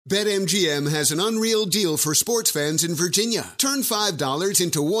BetMGM has an unreal deal for sports fans in Virginia. Turn $5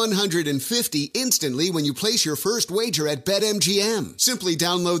 into $150 instantly when you place your first wager at BetMGM. Simply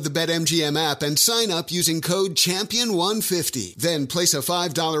download the BetMGM app and sign up using code CHAMPION150. Then place a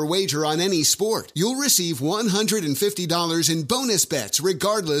 $5 wager on any sport. You'll receive $150 in bonus bets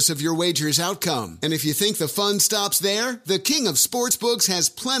regardless of your wager's outcome. And if you think the fun stops there, the King of Sportsbooks has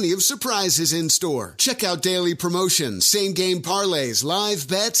plenty of surprises in store. Check out daily promotions, same-game parlays, live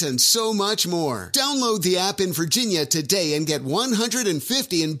bets, and so much more. Download the app in Virginia today and get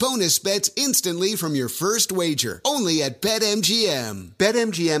 $150 in bonus bets instantly from your first wager. Only at BetMGM.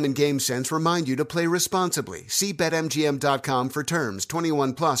 BetMGM and GameSense remind you to play responsibly. See BetMGM.com for terms.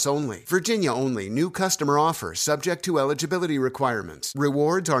 21 plus only. Virginia only. New customer offer. Subject to eligibility requirements.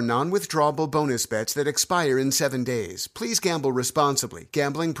 Rewards are non-withdrawable bonus bets that expire in 7 days. Please gamble responsibly.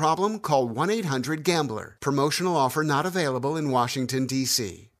 Gambling problem? Call 1-800-GAMBLER. Promotional offer not available in Washington,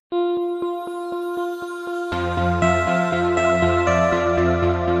 D.C.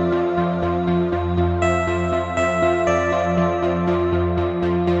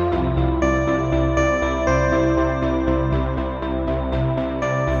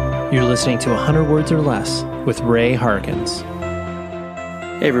 You're listening to 100 Words or Less with Ray Harkins.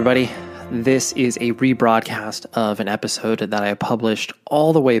 Hey everybody, this is a rebroadcast of an episode that I published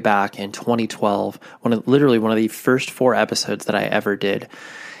all the way back in 2012, literally one of the first 4 episodes that I ever did,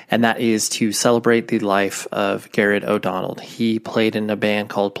 and that is to celebrate the life of Gared O'Donnell. He played in a band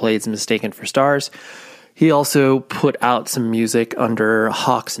called Blades Mistaken for Stars. He also put out some music under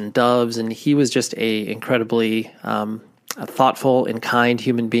Hawks and Doves, and he was just a incredibly a thoughtful and kind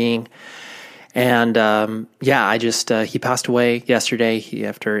human being. And he passed away yesterday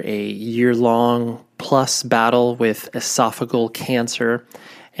after a year-long plus battle with esophageal cancer.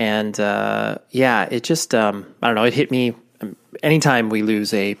 And it just, I don't know, it hit me. Anytime we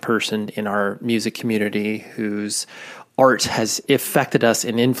lose a person in our music community whose art has affected us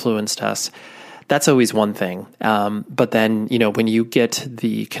and influenced us, that's always one thing. But then, when you get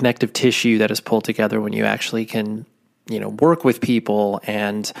the connective tissue that is pulled together, when you actually can work with people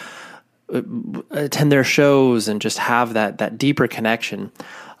and attend their shows and just have that deeper connection.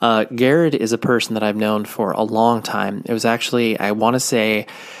 Gared is a person that I've known for a long time. It was actually, I want to say,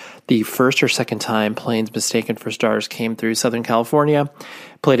 the first or second time Planes Mistaken for Stars came through Southern California.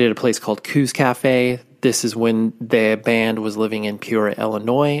 Played at a place called Coos Cafe. This is when the band was living in Peoria,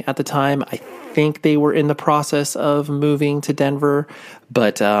 Illinois at the time. I think they were in the process of moving to Denver,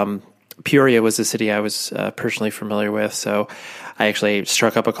 but Peoria was a city I was personally familiar with, so I actually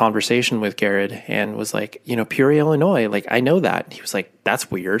struck up a conversation with Gared and was like, Peoria, Illinois, like, I know that. He was like,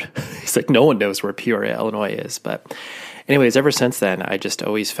 that's weird. He's like, no one knows where Peoria, Illinois is. But anyways, ever since then, I just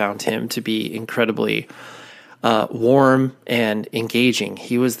always found him to be incredibly warm and engaging.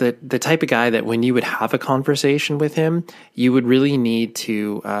 He was the type of guy that when you would have a conversation with him, you would really need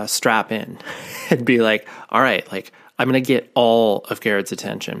to strap in and be like, all right, like, I'm going to get all of Gared's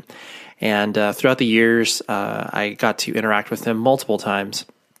attention. And throughout the years, I got to interact with him multiple times.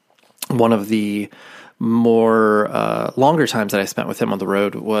 One of the more longer times that I spent with him on the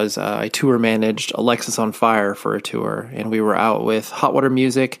road was I tour managed Alexis on Fire for a tour, and we were out with Hot Water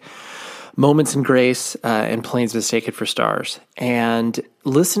Music, Moments in Grace, and Planes Mistaken for Stars. And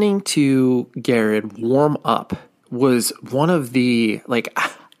listening to Gared warm up was one of the,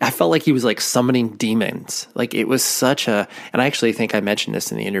 I felt like he was like summoning demons. Like it was such and I actually think I mentioned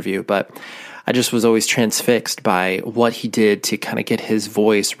this in the interview, but I just was always transfixed by what he did to kind of get his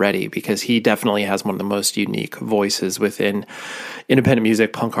voice ready, because he definitely has one of the most unique voices within independent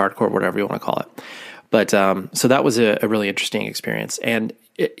music, punk hardcore, whatever you want to call it. But so that was a really interesting experience. And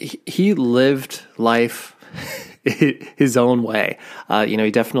he lived life his own way.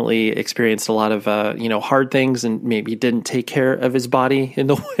 He definitely experienced a lot of, hard things, and maybe didn't take care of his body in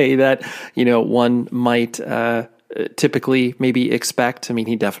the way that, one might typically maybe expect. I mean,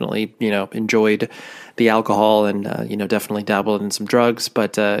 he definitely, enjoyed the alcohol and, definitely dabbled in some drugs,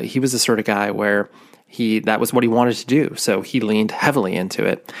 but he was the sort of guy where that was what he wanted to do. So he leaned heavily into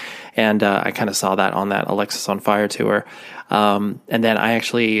it. And I kind of saw that on that Alexis on Fire tour. And then I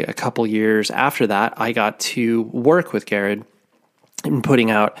actually, a couple years after that, I got to work with Gared in putting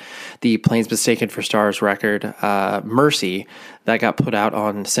out the Planes Mistaken for Stars record, Mercy, that got put out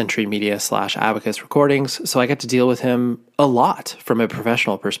on Century Media / Abacus Recordings. So I got to deal with him a lot from a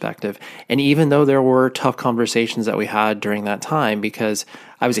professional perspective. And even though there were tough conversations that we had during that time, because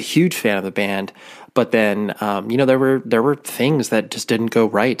I was a huge fan of the band, But then, there were things that just didn't go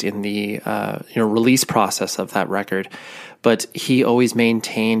right in the release process of that record. But he always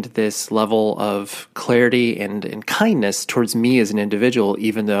maintained this level of clarity and kindness towards me as an individual,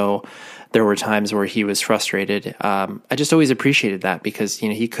 even though there were times where he was frustrated. I just always appreciated that because,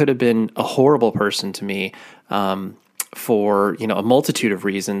 he could have been a horrible person to me, for, a multitude of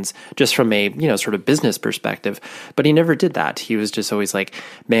reasons, just from a, sort of business perspective. But he never did that. He was just always like,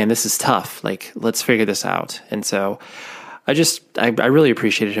 man, this is tough. Like, let's figure this out. And so I really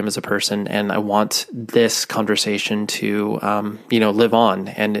appreciated him as a person, and I want this conversation to, live on.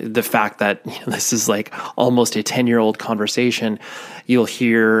 And the fact that this is like almost a 10-year-old conversation, you'll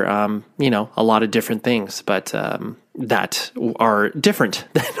hear, a lot of different things, but that are different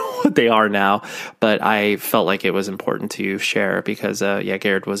than what they are now. But I felt like it was important to share because,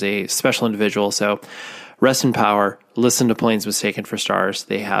 Gared was a special individual. So rest in power. Listen to Planes Mistaken for Stars.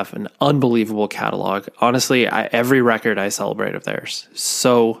 They have an unbelievable catalog. Honestly, every record I celebrate of theirs,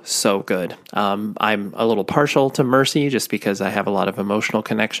 so good. I'm a little partial to Mercy just because I have a lot of emotional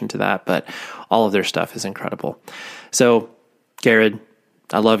connection to that, but all of their stuff is incredible. So, Gared,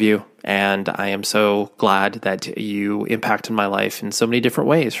 I love you, and I am so glad that you impacted my life in so many different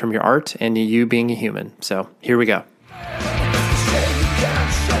ways, from your art and you being a human. So, here we go.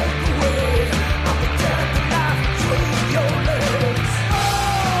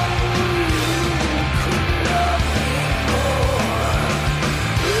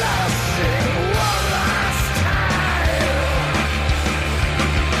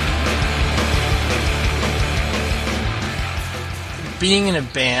 Being in a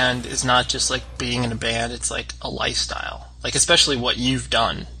band is not just like being in a band, it's like a lifestyle. Like, especially what you've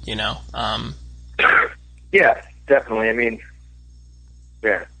done, Yeah, definitely. I mean,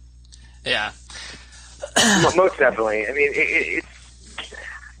 yeah. Yeah. Most definitely. I mean, it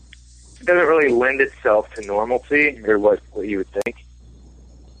doesn't really lend itself to normalcy, or what you would think.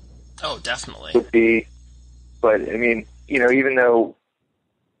 Oh, definitely. Would be, but I mean, even though,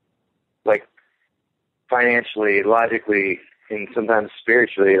 like, financially, logically, and sometimes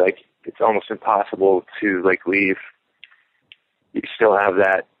spiritually, like, it's almost impossible to, like, leave. You still have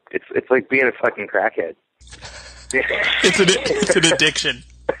that. It's like being a fucking crackhead. It's an addiction.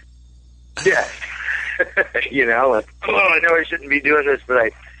 Yeah. Like, I know I shouldn't be doing this, but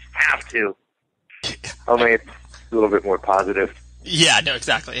I have to. Only it's a little bit more positive. Yeah, no,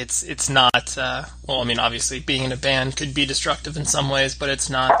 exactly. It's not, obviously being in a band could be destructive in some ways, but it's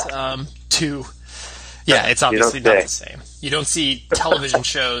not too... Yeah, it's obviously not the same. You don't see television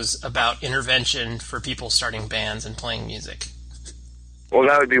shows about intervention for people starting bands and playing music. Well,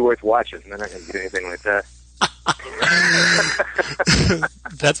 that would be worth watching. They're not going to do anything like that.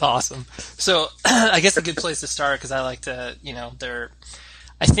 That's awesome. So, I guess a good place to start, because I like to,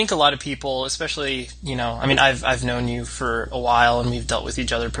 I think a lot of people, especially, I've known you for a while, and we've dealt with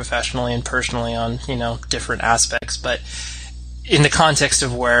each other professionally and personally on, different aspects, but in the context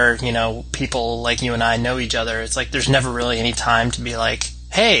of where, people like you and I know each other, it's like there's never really any time to be like,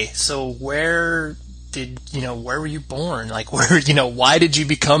 hey, so where were you born? Like, why did you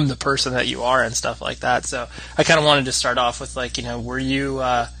become the person that you are and stuff like that? So I kind of wanted to start off with, like, were you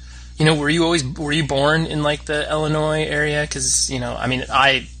born in, like, the Illinois area? Because,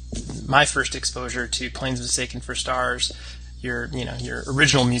 my first exposure to Planes Mistaken for Stars, your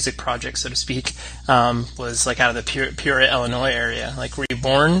original music project, so to speak, was, like, out of the Peoria, Illinois area. Like, were you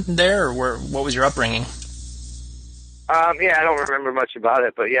born there, or what was your upbringing? Yeah, I don't remember much about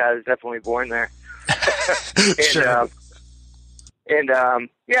it, but yeah, I was definitely born there. Sure.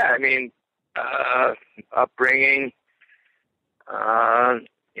 Upbringing,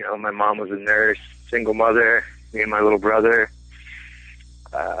 my mom was a nurse, single mother, me and my little brother.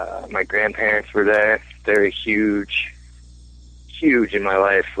 My grandparents were there. They're huge in my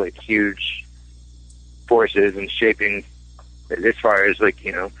life, like, huge forces in shaping, as far as, like,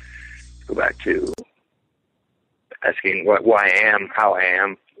 go back to asking why I am, how I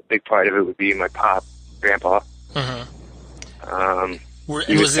am. A big part of it would be my grandpa. Mm-hmm.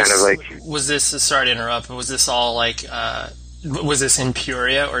 Was this, sorry to interrupt, but was this all, like, was this in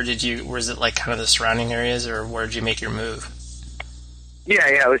Peoria, or was it, like, kind of the surrounding areas, or where did you make your move? Yeah,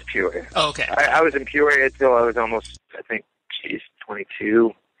 it was Peoria. Oh, okay. I was in Peoria until I was almost,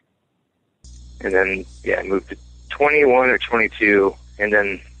 22. And then, I moved to 21 or 22, and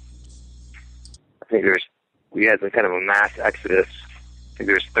then I think we had kind of a mass exodus. I think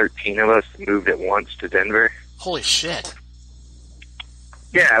there's 13 of us moved at once to Denver. Holy shit.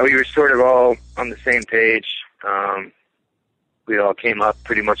 Yeah, we were sort of all on the same page. We all came up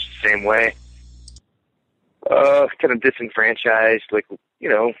pretty much the same way. Kind of disenfranchised, like,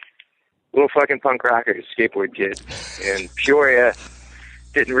 little fucking punk rockers, skateboard kids. And Peoria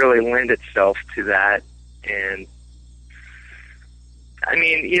didn't really lend itself to that. And, I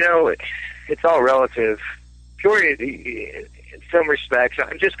mean, you know, it's all relative. Peoria, in some respects,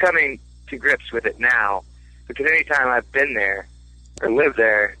 I'm just coming to grips with it now, because anytime I've been there or lived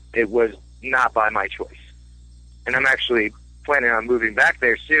there, it was not by my choice. And I'm actually planning on moving back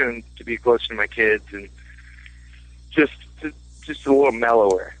there soon to be closer to my kids and just a little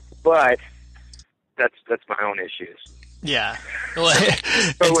mellower. But that's my own issues. Yeah. Well,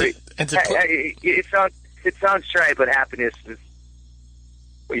 it sounds trite, but happiness is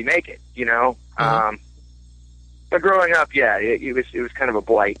what you make it, you know. Mm-hmm. But growing up, yeah, it was kind of a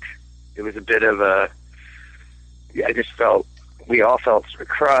blight. It was a bit of a. I just felt we all felt sort of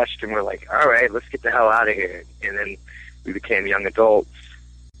crushed, and we're like, all right, let's get the hell out of here. And then we became young adults.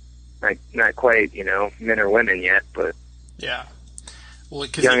 Not quite, you know, men or women yet, but yeah, well,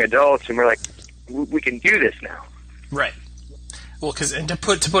 young adults, and we're like, we can do this now. Right. Well, because to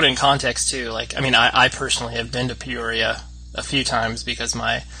put it in context too, like, I mean, I personally have been to Peoria a few times because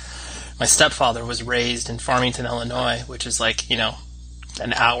my stepfather was raised in Farmington, Illinois, which is like, you know,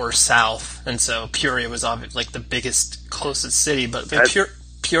 an hour south, and so Peoria was like the biggest, closest city. But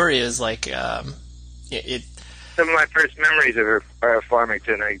Peoria is like it. Some of my first memories are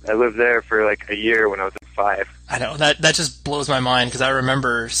Farmington. I lived there for like a year when I was 5. I know that just blows my mind, because I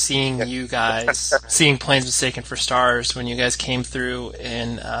remember seeing you guys seeing Planes Mistaken for Stars when you guys came through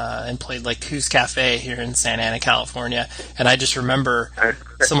and played like Coos Cafe here in Santa Ana, California. And I just remember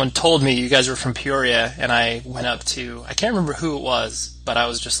someone told me you guys were from Peoria, and I went up to, I can't remember who it was, but I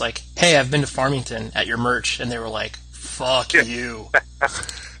was just like, hey, I've been to Farmington at your merch, and they were like, fuck you.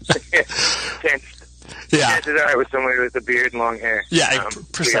 Yeah. Chances are it was somebody with a beard and long hair. Yeah,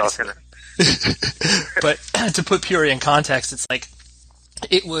 precisely. But to put Peoria in context, it's like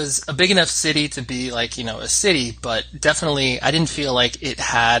it was a big enough city to be like, you know, a city, but definitely I didn't feel like it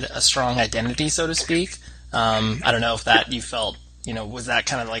had a strong identity, so to speak. I don't know if that you felt, you know, was that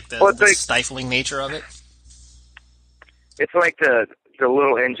kind of like the stifling nature of it? It's like the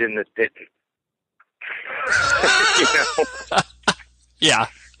little engine that didn't. You know? Yeah.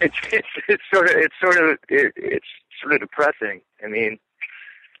 It's sort of depressing. I mean,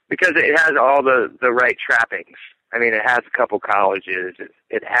 because it has all the right trappings. I mean, it has a couple colleges.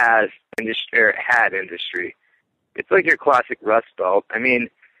 It has industry, or it had industry. It's like your classic Rust Belt. I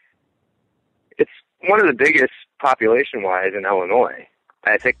mean, it's one of the biggest population-wise in Illinois.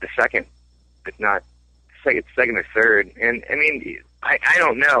 I think the second, if not second or third. And I mean, I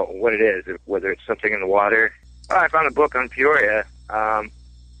don't know what it is, whether it's something in the water. Oh, I found a book on Peoria.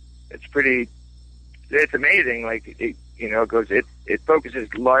 It's amazing. Like, it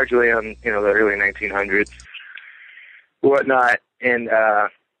focuses largely on, you know, the early 1900s, whatnot. And,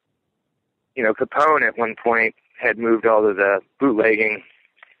 you know, Capone at one point had moved all of the bootlegging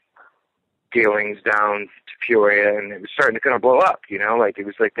dealings down to Peoria, and it was starting to kind of blow up, you know, like it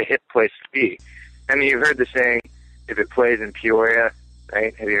was like the hip place to be. I mean, you've heard the saying, if it plays in Peoria,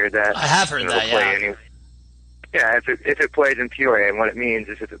 right? Have you heard that? I have heard that, yeah. Yeah, if it plays in Peoria, and what it means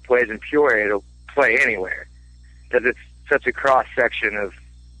is if it plays in Peoria, it'll play anywhere. Because it's such a cross-section of,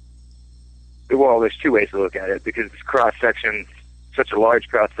 well, there's two ways to look at it, because it's cross-section, such a large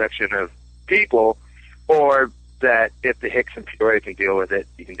cross-section of people, or that if the Hicks in Peoria can deal with it,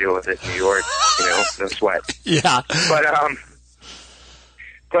 you can deal with it in New York, you know, no sweat. Yeah.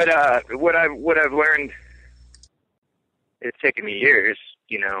 But what I've learned, it's taken me years,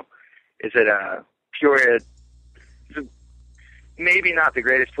 you know, is that Peoria is maybe not the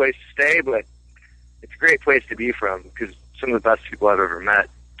greatest place to stay, but it's a great place to be from, because some of the best people I've ever met.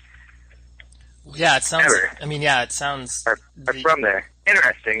 Yeah, it sounds. Ever. I mean, yeah, it sounds. Are from there.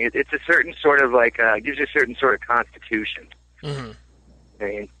 Interesting. It's a certain sort of like gives you a certain sort of constitution. Mm-hmm. I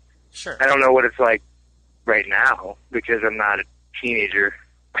mean, sure. I don't know what it's like right now, because I'm not a teenager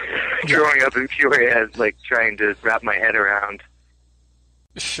growing up in Peoria, like trying to wrap my head around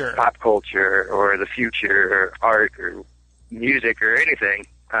sure pop culture or the future or art or music or anything.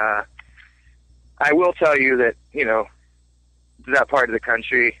 I will tell you that, you know, that part of the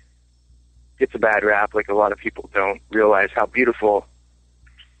country gets a bad rap. Like, a lot of people don't realize how beautiful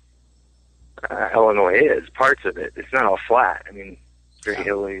Illinois is. Parts of it. It's not all flat. I mean, it's very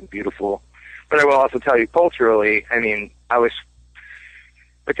hilly and beautiful. But I will also tell you, culturally, I mean, I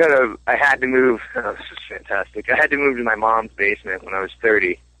had to move. Oh, this is fantastic. I had to move to my mom's basement when I was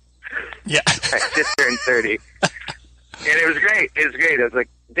 30. Yeah. I just turned 30. And it was great. It was great. I was like,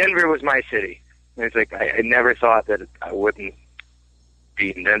 Denver was my city. And it's like, I never thought that I wouldn't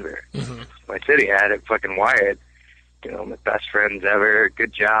be in Denver. Mm-hmm. My city had it fucking wired. You know, my best friends ever,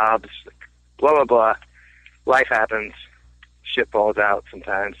 good jobs, like, blah, blah, blah. Life happens. Shit falls out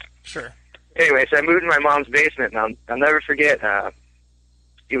sometimes. Sure. Anyway, so I moved in my mom's basement, and I'll never forget,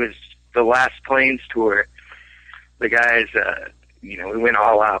 it was the last Plains tour. The guys, we went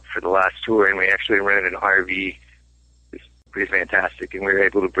all out for the last tour, and we actually rented an RV. It was pretty fantastic, and we were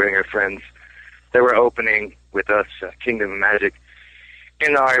able to bring our friends that were opening with us, Kingdom of Magic,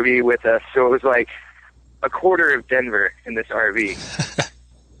 in the RV with us. So it was like a quarter of Denver in this RV.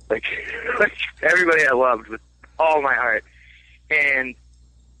 like everybody I loved with all my heart. And,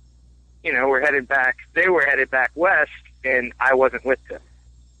 we're headed back. They were headed back west, and I wasn't with them.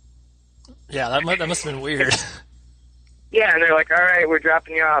 Yeah, that must have been weird. Yeah, and they're like, all right, we're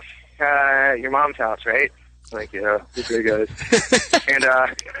dropping you off your mom's house, right? Like, this way goes. And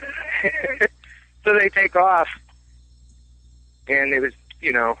so they take off, and it was,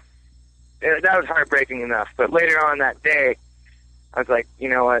 that was heartbreaking enough. But later on that day, I was like, you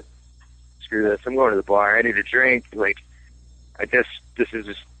know what? Screw this. I'm going to the bar. I need a drink. Like, this is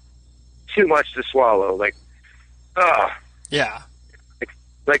just too much to swallow. Like, yeah.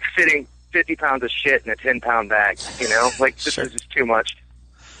 Like fitting 50 pounds of shit in a 10-pound bag, Like, this Sure. is just too much.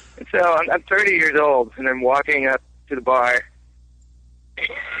 And so I'm 30 years old, and I'm walking up to the bar.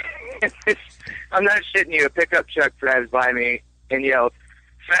 I'm not shitting you. A pickup truck drives by me and yells,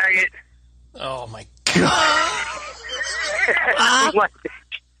 "Faggot!" Oh my god.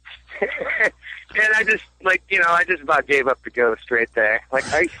 And I just, I just about gave up the ghost right there. Like,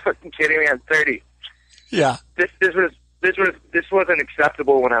 are you fucking kidding me? I'm 30. Yeah. This wasn't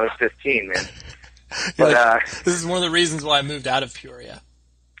acceptable when I was 15, man. But this is one of the reasons why I moved out of Peoria.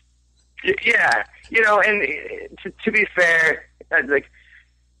 Yeah, and to be fair, I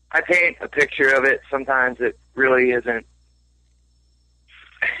paint a picture of it. Sometimes it really isn't.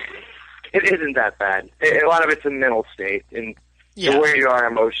 It isn't that bad. A lot of it's a mental state and where you are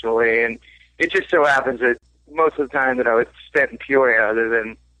emotionally, and it just so happens that most of the time that I was spent in Peoria, other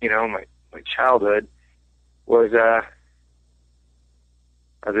than my childhood, was other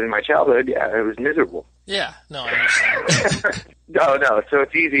than my childhood, it was miserable. Yeah, no, I understand. No. So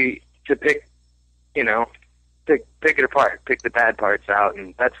it's easy to pick it apart, pick the bad parts out,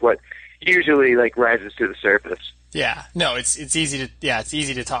 and that's what usually rises to the surface. Yeah, no, it's easy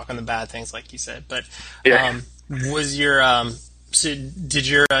to talk on the bad things, like you said. But was your so did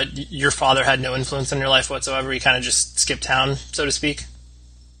your father had no influence on your life whatsoever? He kind of just skipped town, so to speak.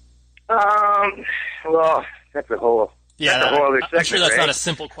 Well, that's a whole other segment. I'm sure that's right? not a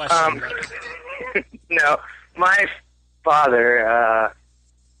simple question. No, my father.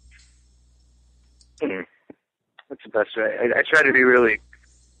 What's the best way? I try to be really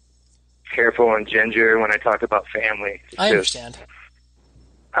careful and ginger when I talk about family. I understand.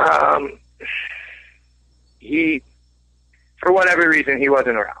 He, for whatever reason, he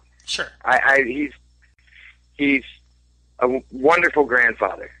wasn't around. Sure. He's a wonderful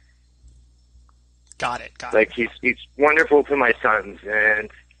grandfather. Got it. He's wonderful to my sons, and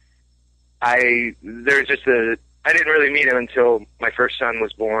I didn't really meet him until my first son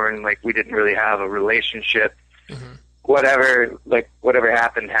was born. Like, we didn't really have a relationship. Mm-hmm. Whatever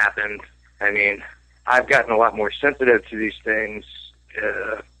happened. I mean, I've gotten a lot more sensitive to these things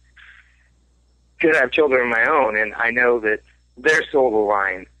because I have children of my own, and I know that their soul will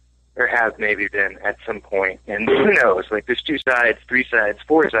line, or have maybe been at some point. And who knows? There's 2 sides, 3 sides,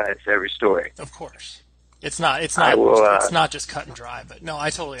 4 sides to every story. Of course. It's not it's not just cut and dry, but no,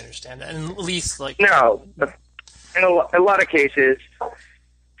 I totally understand that. And at least No, in a lot of cases,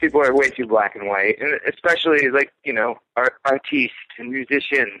 people are way too black and white, and especially artists and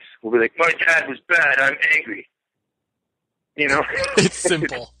musicians will be like, "My dad was bad. I'm angry." It's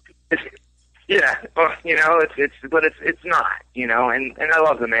simple. Yeah, well, it's not. And I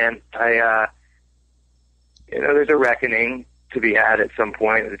love the man. There's a reckoning to be had at some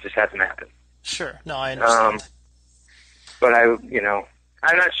point. It just hasn't happened. Sure. No, I understand. But I'm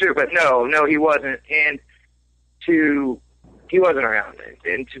not sure. But no, he wasn't. And he wasn't around.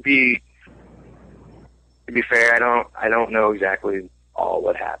 And to be fair, I don't know exactly all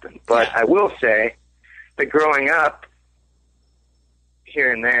what happened. But I will say that growing up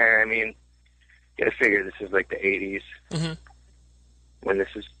here and there, I mean, you gotta figure this is the 80s. Mm-hmm. When this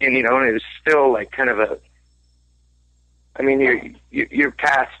is, and it was still kind of a. I mean, you're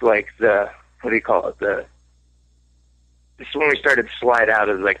past the, what do you call it? This is when we started to slide out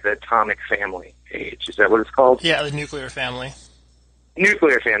of the atomic family age. Is that what it's called? Yeah, the nuclear family.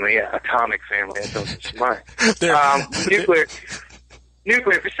 Nuclear family, yeah. Atomic family. That sounds smart.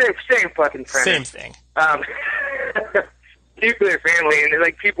 Nuclear, same fucking premise. Same thing. Nuclear family,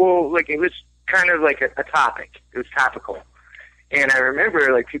 and people it was kind of a topic. It was topical, And I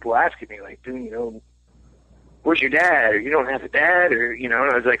remember, like, people asking me, like, dude, you know, where's your dad? Or you don't have a dad? Or, you know,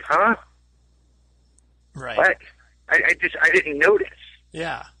 and I was like, huh? Right. What? I didn't notice.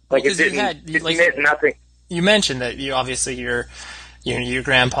 Yeah. Like, Well, it meant nothing. You mentioned that you obviously your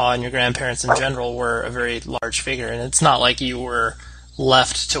grandpa and your grandparents in general were a very large figure, and it's not like you were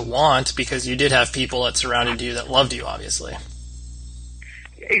left to want, because you did have people that surrounded you that loved you, obviously.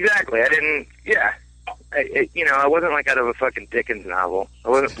 Exactly. I didn't, yeah. You know, I wasn't like out of a fucking Dickens novel. I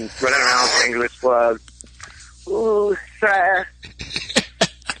wasn't running around with English gloves. Ooh, sir.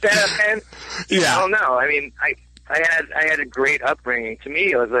 Yeah. I don't know. I mean, I had a great upbringing. To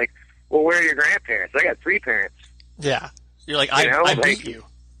me, I was like, well, where are your grandparents? I got 3 parents. Yeah. You're like, You know, I like, beat you.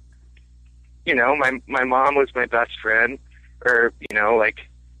 You know, my mom was my best friend, or, you know, like,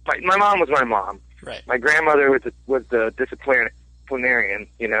 my mom was my mom. Right. My grandmother was the disciplinarian,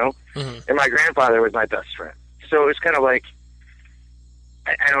 you know, Mm-hmm. and my grandfather was my best friend. So it was kind of like,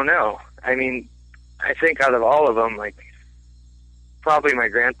 I don't know. I mean, I think out of all of them, like, probably my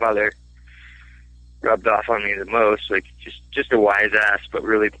grandfather rubbed off on me the most. Like, just a wise ass, but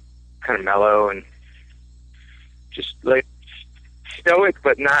really kind of mellow and just like stoic,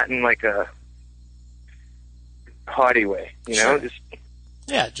 but not in like a haughty way, you know. Sure.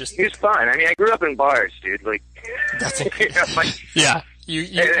 Just He was fun. I mean, I grew up in bars, dude. Like, that's you know, like, yeah. You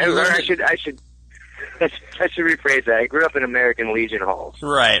I should rephrase that. I grew up in American Legion halls.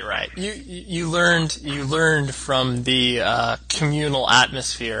 Right. You learned from the communal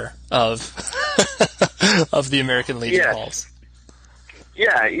atmosphere of of the American Legion halls.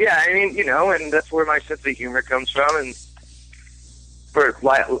 Yeah. I mean, you know, and that's where my sense of humor comes from, and for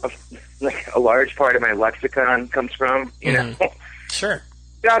like a large part of my lexicon comes from. You know, Sure.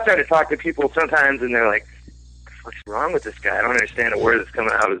 I try to talk to people sometimes, and they're like, "What's wrong with this guy? I don't understand a word that's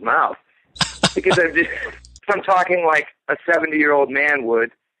coming out of his mouth." Because I'm talking like a 70-year-old man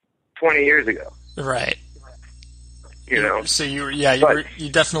would 20 years ago. Right. You know. So you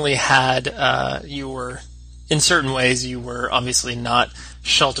definitely had you were, in certain ways, you were obviously not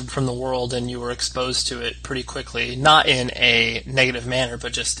sheltered from the world, and you were exposed to it pretty quickly, not in a negative manner,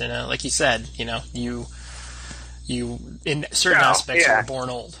 but just in a, like you said, you know, you in certain aspects you were born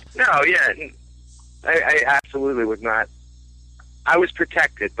old. No, yeah. I absolutely was not. I was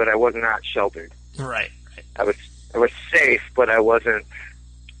protected, but I was not sheltered. Right. I was safe, but I wasn't.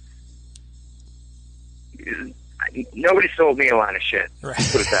 Nobody sold me a line of shit. Right.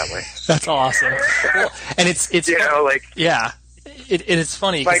 Put it that way. That's awesome. Well, and it's you know, like, yeah, it's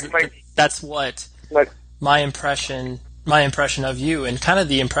funny because that's what my impression of you, and kind of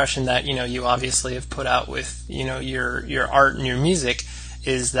the impression that, you know, you obviously have put out with, you know, your art and your music,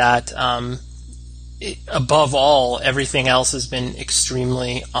 is that above all, everything else has been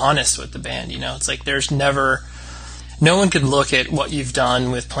extremely honest with the band. You know, it's like no one could look at what you've done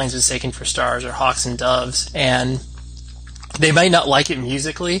with Planes Mistaken for Stars or Hawks and Doves, and they might not like it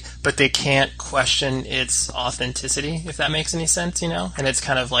musically, but they can't question its authenticity, if that makes any sense, you know? And it's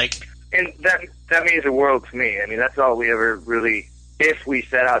kind of like... And that means the world to me. I mean, that's all we ever really... If we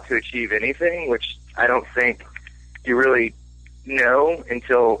set out to achieve anything, which I don't think you really know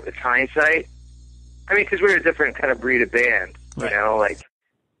until it's hindsight. I mean, because we're a different kind of breed of band, you know? Like,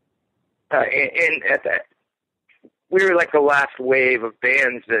 and at that... We were like the last wave of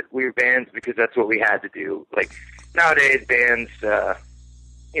bands that we were bands because that's what we had to do. Like, nowadays bands,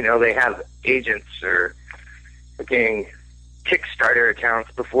 you know, they have agents or fucking Kickstarter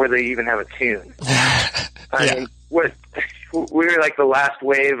accounts before they even have a tune. I mean, we were like the last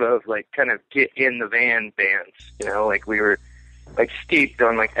wave of like kind of get in the van bands, you know, like we were like steeped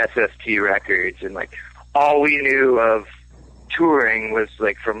on like SST records, and like all we knew of touring was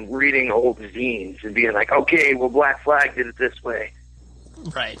like from reading old zines and being like, okay, well, Black Flag did it this way.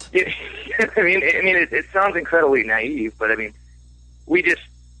 Right. I mean, it sounds incredibly naive, but I mean,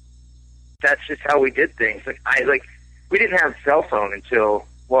 that's just how we did things. Like, we didn't have a cell phone until,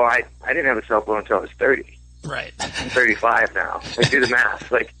 well, I didn't have a cell phone until I was 30. Right. I'm 35 now. Like, do the math.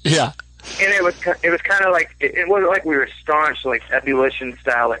 Like, yeah. And it was kind of like, it wasn't like we were staunch, like, ebullition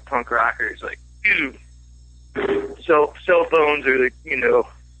style, like punk rockers, like, dude. So cell phones are, like, you know,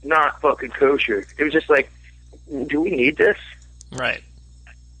 not fucking kosher. It was just like, do we need this? Right.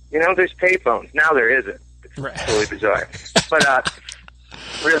 You know, there's payphones. Now there isn't. It's totally bizarre. But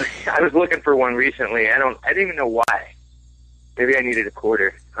really, I was looking for one recently. I didn't even know why. Maybe I needed a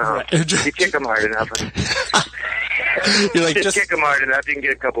quarter. You kick them hard enough. You're like, just kick them hard enough, you can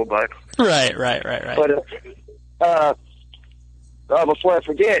get a couple bucks. Right. But before I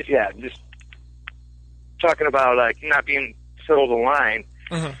forget, just talking about like not being sold a line.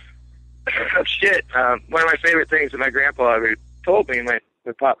 Mm-hmm. Shit. One of my favorite things that my grandpa told me, my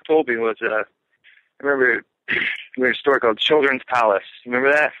pop told me was, I remember we were in a store called Children's Palace.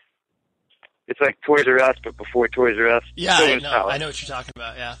 Remember that? It's like Toys R Us, but before Toys R Us. Yeah, Children's I know what you're talking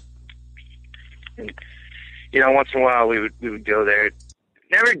about, yeah. And, once in a while we would go there.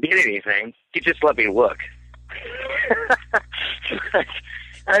 Never did anything. He just let me look.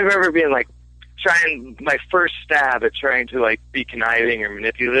 I remember being like, trying my first stab at trying to like be conniving or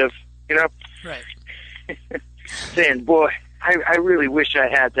manipulative, Right. Saying, boy, I really wish I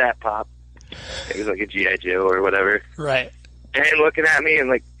had that, Pop. It was like a G.I. Joe or whatever. Right. And looking at me and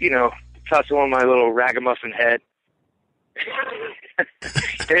like, tussling my little ragamuffin head. And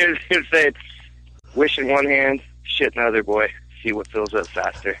it would say, wish in one hand, shit in the other, boy. See what fills up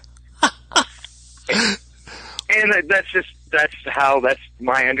faster. And that's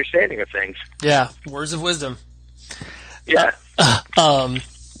my understanding of things. Yeah, words of wisdom. Yeah.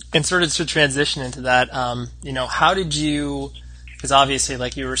 And sort of to transition into that, how did you, because obviously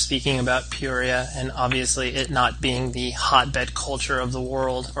like you were speaking about Peoria and obviously it not being the hotbed culture of the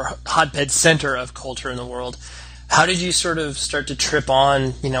world or hotbed center of culture in the world, how did you sort of start to trip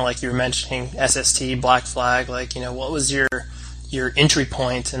on, like you were mentioning SST, Black Flag, like, what was your entry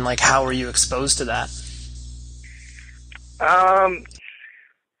point and like how were you exposed to that?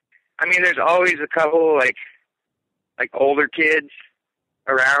 There's always a couple like older kids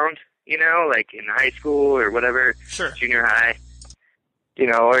around, like in high school or whatever, sure, junior high,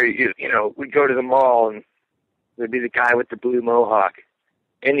 or we'd go to the mall and there'd be the guy with the blue mohawk,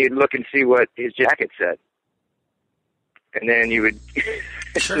 and you'd look and see what his jacket said, and then you would,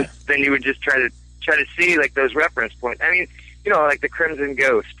 sure, then you would just try to see like those reference points. Like the Crimson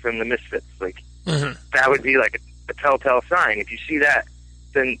Ghost from the Misfits, like that would be like a telltale sign. If you see that,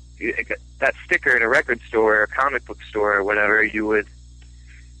 then that sticker in a record store or a comic book store or whatever, you would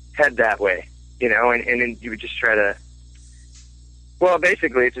head that way, and then you would just try to, well,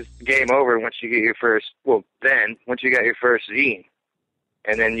 basically it's just game over once you get your first, once you got your first zine,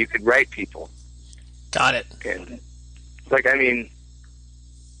 and then you could write people. Got it. And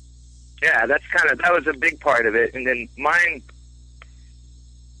yeah, that was a big part of it. And then mine,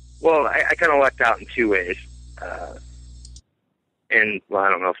 I kind of lucked out in two ways. I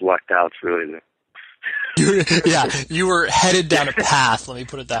don't know if lucked out's really the... you were headed down a path, let me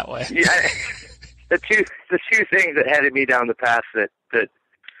put it that way. Yeah, the two things that headed me down the path that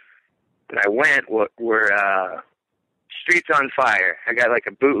I went were Streets on Fire. I got like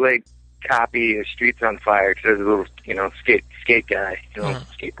a bootleg copy of Streets on Fire because I was a little, skate guy,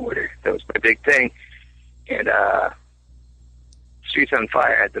 skateboarder. That was my big thing. And Streets on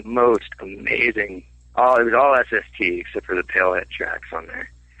Fire had the most amazing. It was all SST except for the Palehead tracks on there.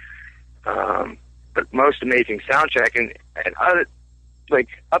 But most amazing soundtrack, and other, like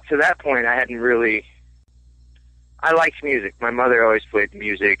up to that point, I liked music. My mother always played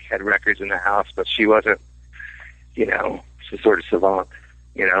music, had records in the house, but she wasn't, some sort of savant.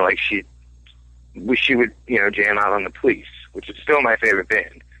 Like she would, jam out on the Police, which is still my favorite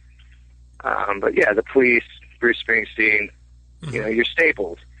band. But yeah, the Police, Bruce Springsteen, your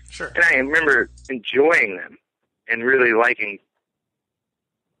staples. Sure. And I remember enjoying them and really liking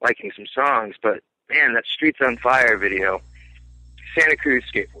some songs, but man, that Streets on Fire video, Santa Cruz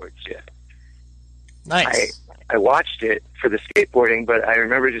skateboards, yeah. Nice. I watched it for the skateboarding, but I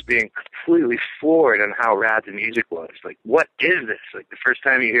remember just being completely floored on how rad the music was. Like, what is this? Like, the first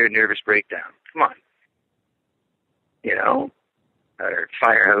time you hear Nervous Breakdown, come on. Or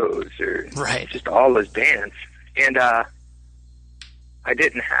Fire Hose, or right. Just all those bands. And I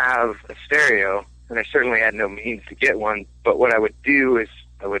didn't have a stereo, and I certainly had no means to get one, but what I would do is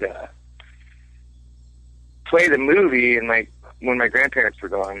I would play the movie when my grandparents were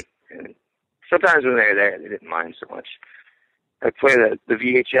gone, and sometimes when they were there, they didn't mind so much. I'd play the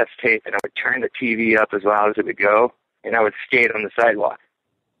VHS tape, and I would turn the TV up as loud as it would go, and I would skate on the sidewalk.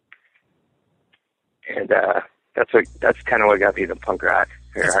 And that's kind of what got me into punk rock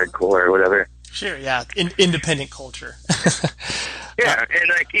or hardcore or whatever. Sure, yeah, independent culture. Yeah,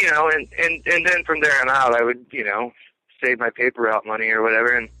 and and then from there on out, I would save my paper route money or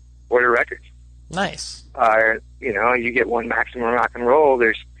whatever and order records. Nice. You get one Maximum Rock and Roll.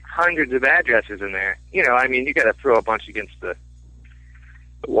 There's hundreds of addresses in there. You got to throw a bunch against the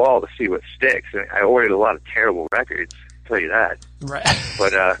wall to see what sticks. And I ordered a lot of terrible records. I'll tell you that. Right.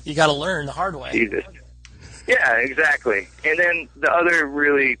 But you got to learn the hard way. Jesus. Yeah, exactly. And then the other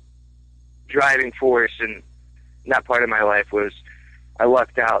really driving force in that part of my life was I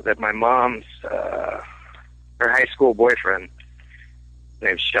lucked out that my mom's her high school boyfriend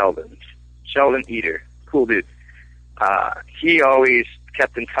named Sheldon Eater, cool dude. He always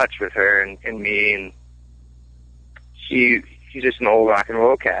kept in touch with her and me, and he he's just an old rock and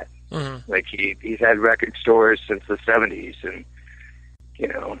roll cat. Mm-hmm. Like he's had record stores since the 70s, and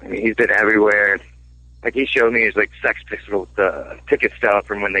I mean, he's been everywhere. Like he showed me his like Sex Pistols ticket stub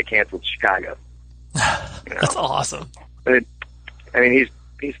from when they canceled Chicago. That's awesome. But I mean,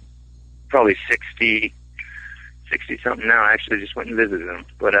 he's probably 60 something now. I actually just went and visited him.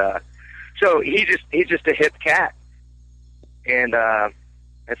 But so he's just a hip cat, and I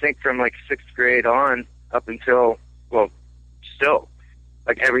think from like 6th grade on up until still.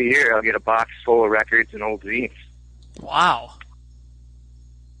 Like every year, I'll get a box full of records and old zines. Wow,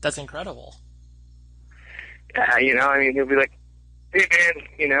 that's incredible. Yeah, I mean, he'll be like, "Hey,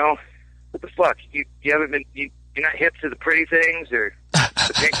 man, what the fuck? You haven't been you're not hip to the Pretty Things or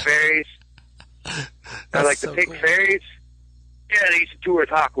the Pink Fairies?" I like the Pink Fairies. Yeah, they used to tour with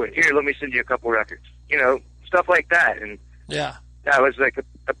Hawkwind. Here, let me send you a couple records. Stuff like that, and yeah, that was like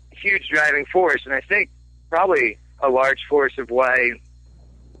a huge driving force, and I think probably a large force of why.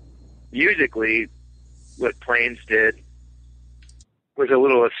 Musically, what Plains did was a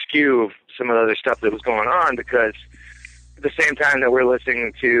little askew of some of the other stuff that was going on, because at the same time that we're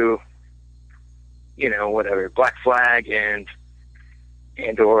listening to, whatever, Black Flag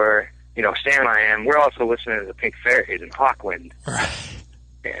or Sam I Am, we're also listening to the Pink Fairies and Hawkwind. Right.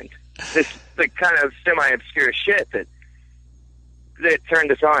 And this like kind of semi-obscure shit that turned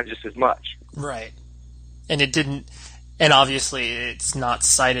us on just as much. Right. And it didn't... And obviously, it's not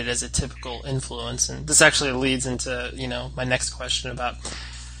cited as a typical influence. And this actually leads into, my next question about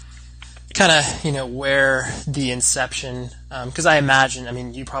kind of, where the inception, because I imagine, I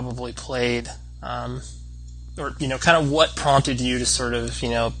mean, you probably played, or, kind of what prompted you to sort of,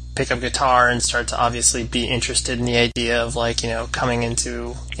 pick up guitar and start to obviously be interested in the idea of like, coming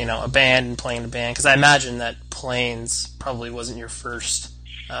into, a band and playing in a band. Because I imagine that Plains probably wasn't your first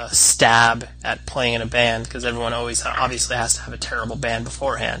stab at playing in a band, because everyone always obviously has to have a terrible band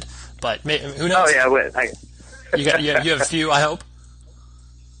beforehand. But who knows? Oh yeah, you have a few, I hope.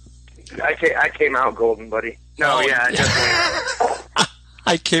 I came out golden, buddy. No, yeah, I definitely.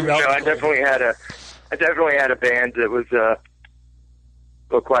 I came out. No, I definitely had a band that was a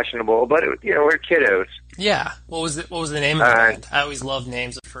little questionable, but we're kiddos. Yeah. What was the name of the band? I always love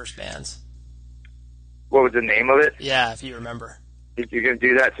names of first bands. What was the name of it? Yeah, if you remember. If you're gonna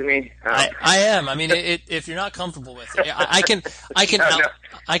do that to me, I am. I mean, if you're not comfortable with it, I can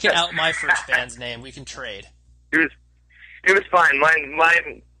out my first band's name. We can trade. It was fine.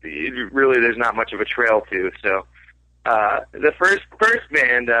 Mine. Really, there's not much of a trail to. So, the first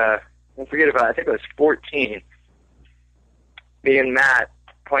band, I forget about. I think I was 14. Me and Matt,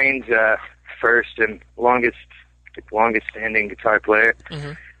 Plains' first and longest standing guitar player,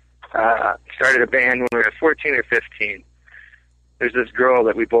 started a band when we were 14 or 15. There's this girl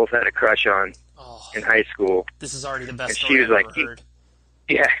that we both had a crush on in high school. This is already the best and story she was I've like, ever heard.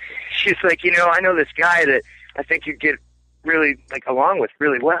 Yeah, she's like, I know this guy that I think you get really like along with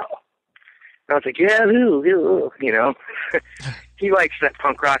really well. And I was like, yeah, ooh. He likes that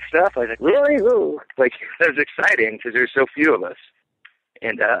punk rock stuff. I was like, really? Ooh. Like, that was exciting because there's so few of us.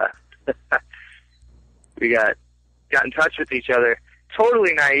 And we got in touch with each other,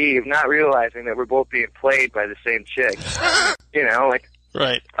 totally naive, not realizing that we're both being played by the same chick. Like,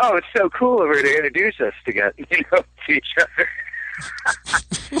 right. Oh, it's so cool of her to introduce us to each other.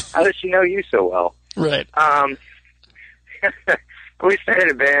 How does she know you so well? Right. We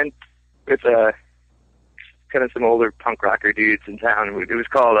started a band with kind of some older punk rocker dudes in town. It was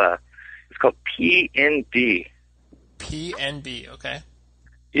called PND. PNB, okay.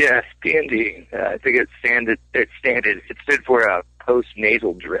 Yes, PND. I think it stood for post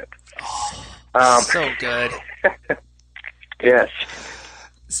nasal drip. So good. Yes.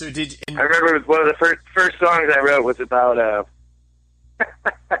 So I remember one of the first songs I wrote was about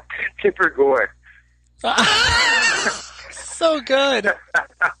Tipper Gore. So good,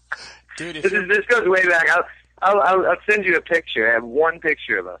 dude. This goes way back. I'll send you a picture. I have one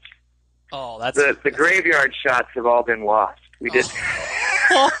picture of us. Oh, that's the graveyard shots have all been lost. We did.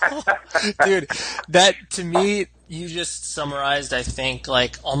 Dude, that to me, you just summarized, I think,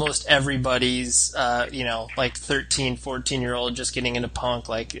 like almost everybody's, like 13, 14-year-old just getting into punk.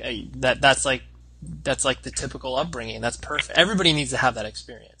 Like that's like the typical upbringing. That's perfect. Everybody needs to have that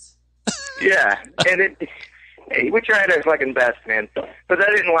experience. Yeah, and we tried our fucking best, man. But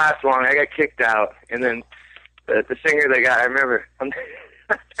that didn't last long. I got kicked out, and then the singer they got, I remember,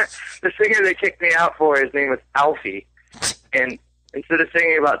 the singer they kicked me out for, his name was Alfie, and instead of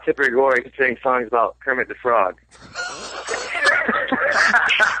singing about Tipper Gore, he sang songs about Kermit the Frog.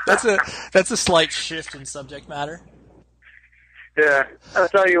 That's a slight shift in subject matter. Yeah, I'll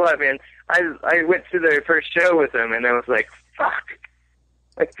tell you what, man. I went to their first show with them, and I was like, fuck.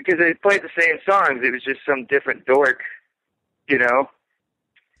 Like, because they played the same songs, it was just some different dork, you know,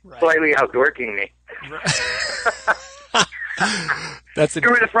 slightly outdorking me. That's a...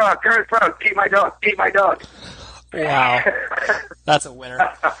 Kermit the Frog, keep my dog. Wow. That's a winner.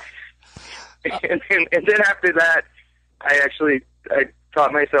 And then after that, I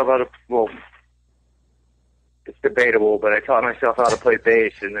taught myself how to, well, it's debatable, but I taught myself how to play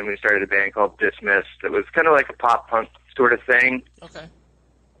bass, and then we started a band called Dismissed. It was kind of like a pop punk sort of thing. Okay.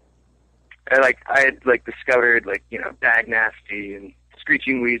 I had discovered, Dag Nasty and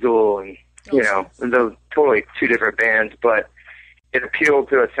Screeching Weasel, and, those totally two different bands, but it appealed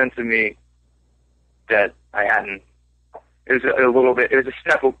to a sense of me that I hadn't. It was a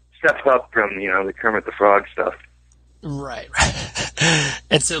step up from, the Kermit the Frog stuff. Right.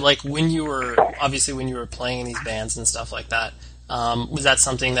 And so, when you were playing in these bands and stuff like that, was that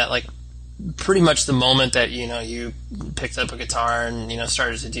something that, pretty much the moment that, you picked up a guitar and,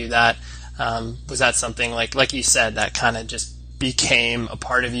 started to do that, was that something, like you said, that kind of just became a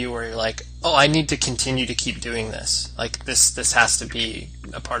part of you where you're like, oh, I need to continue to keep doing this. This has to be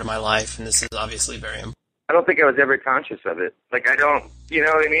a part of my life, and this is obviously very important. I don't think I was ever conscious of it. I don't, you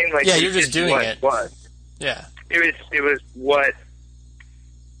know what I mean? Yeah, you're just doing it. Yeah. It was what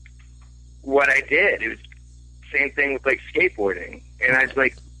I did. It was the same thing with skateboarding. And I was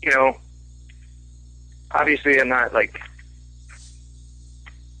obviously I'm not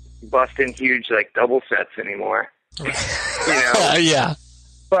busting huge double sets anymore. Yeah.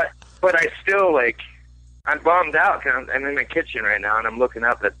 But I still I'm bummed out because I'm in my kitchen right now and I'm looking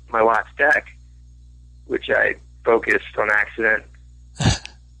up at my last deck, which I focused on accident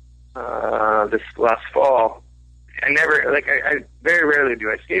this last fall. I never, I very rarely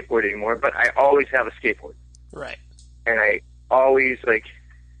do I skateboard anymore, but I always have a skateboard. Right. And I always, I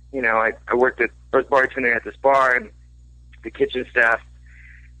worked I was bartending at this bar, and the kitchen staff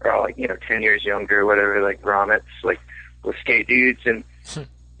are all, 10 years younger, whatever, grommets, with skate dudes, and,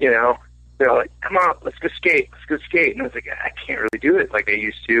 they're like, come on, let's go skate. And I was like, I can't really do it like I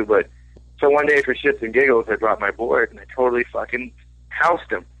used to, but, so one day for shits and giggles, I brought my board, and I totally fucking housed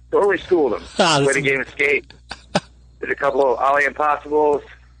them. Totally schooled them. Played a game of skate. Did a couple of Ollie Impossibles.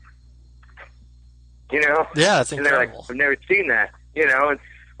 Yeah, that's incredible. And they're like, I've never seen that. And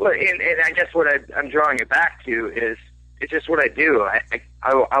I guess what I'm drawing it back to is it's just what I do.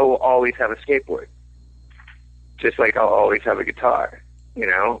 I will always have a skateboard, just like I'll always have a guitar. I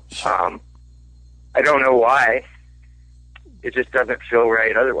don't know why. It just doesn't feel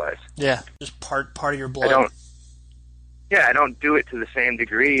right otherwise. Yeah, just part of your blood. I don't do it to the same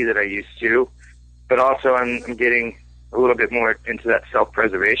degree that I used to, but also I'm getting a little bit more into that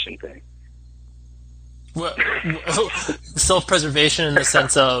self-preservation thing. Well, self-preservation in the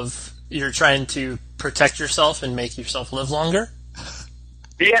sense of you're trying to protect yourself and make yourself live longer?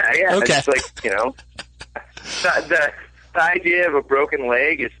 Yeah. Okay. It's the idea of a broken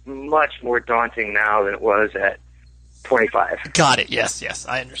leg is much more daunting now than it was at 25. Got it. Yes,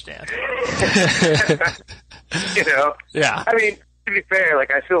 I understand. Yeah. I mean, to be fair,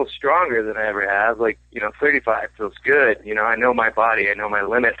 I feel stronger than I ever have. 35 feels good. I know my body, I know my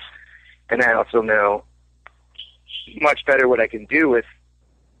limits, and I also know much better what I can do with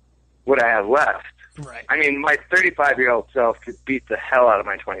what I have left. Right. I mean, my 35-year-old self could beat the hell out of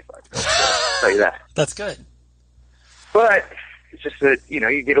my 25-year-old self. I'll tell you that. That's good. But it's just that, you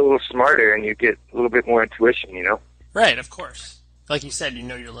get a little smarter and you get a little bit more intuition, Right, of course. Like you said, you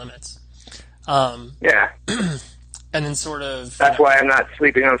know your limits. Yeah. And then sort of... That's why I'm not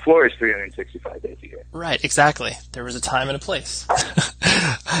sleeping on floors 365 days a year. Right, exactly. There was a time and a place.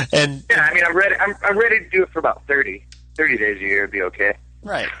 And yeah, I mean, I'm ready to do it for about 30 days a year would be okay.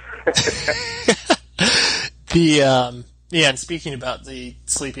 Right. And speaking about the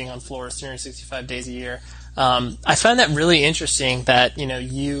sleeping on floors 365 days a year, I find that really interesting that,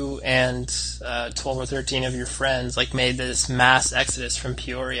 you and 12 or 13 of your friends made this mass exodus from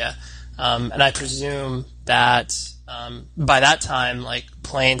Peoria. And I presume that by that time,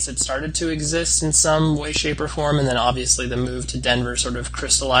 planes had started to exist in some way, shape, or form, and then obviously the move to Denver sort of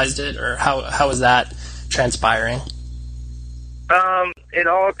crystallized it, or how was that transpiring? It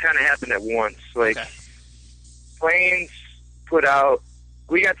all kind of happened at once. Okay. Planes put out,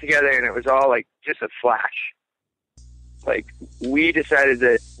 we got together and it was all just a flash. We decided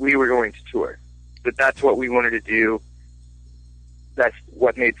that we were going to tour, that that's what we wanted to do. That's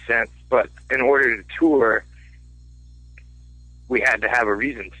what made sense. But in order to tour, we had to have a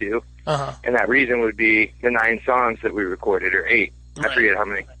reason to. Uh-huh. And that reason would be the 9 songs that we recorded, or 8. Right. I forget how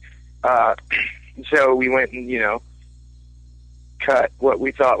many. So we went and, cut what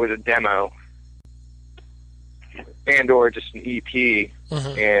we thought was a demo and or just an EP,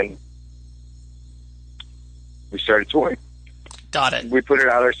 and we started touring. Got it. We put it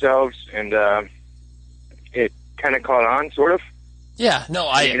out ourselves, and it kind of caught on, sort of. Yeah, no,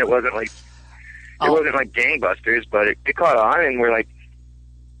 I mean, it wasn't like gangbusters, but it caught on, and we're like,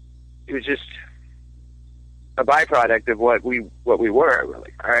 it was just a byproduct of what we were. We're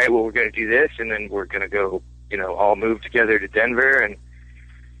like, all right, well, we're going to do this, and then we're going to go, all move together to Denver, and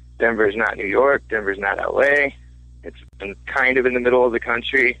Denver's not New York, Denver's not LA. It's kind of in the middle of the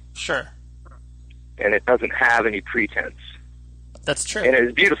country. Sure. And it doesn't have any pretense. That's true. And it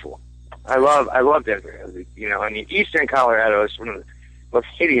was beautiful. I love Denver. I mean, eastern Colorado is one of the most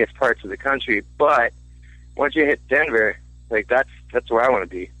hideous parts of the country, but once you hit Denver, like that's where I want to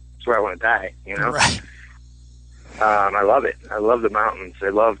be. That's where I want to die, Right. I love it. I love the mountains. I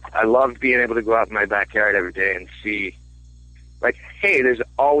love being able to go out in my backyard every day and see, like, hey, there's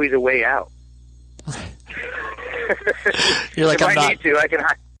always a way out. You're like, if I need to, I can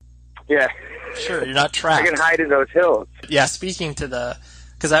hide. Yeah. Sure, you're not trapped. I can hide in those hills. Yeah, speaking to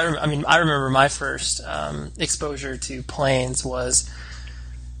because I remember my first exposure to planes was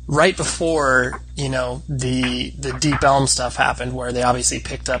right before, the Deep Elm stuff happened, where they obviously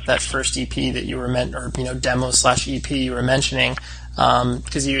picked up that first EP that you were demo/EP you were mentioning,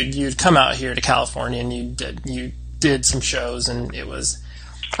 because you'd come out here to California and you did some shows, and it was,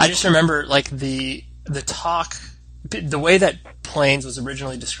 I just remember like the talk, the way that Planes was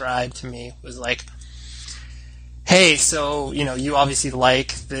originally described to me was like, hey, so, you obviously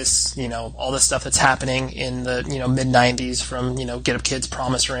like this, all this stuff that's happening in the, mid-90s from, Get Up Kids,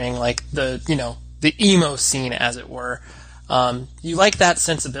 Promise Ring, like the emo scene, as it were. You like that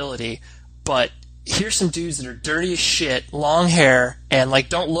sensibility, but here's some dudes that are dirty as shit, long hair, and like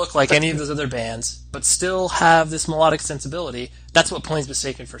don't look like any of those other bands, but still have this melodic sensibility. That's what Planes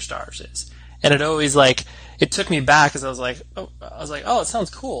Mistaken for Stars is. And it always it took me back, because I was like, oh, it sounds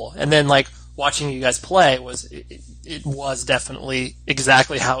cool. And then watching you guys play it was definitely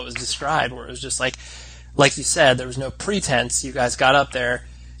exactly how it was described, where it was just like you said, there was no pretense. You guys got up there,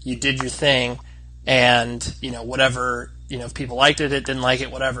 you did your thing, and whatever, if people liked it, didn't like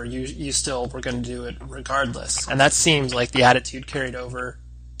it, whatever, you still were going to do it regardless. And that seems like the attitude carried over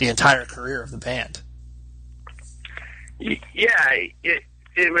the entire career of the band. Yeah,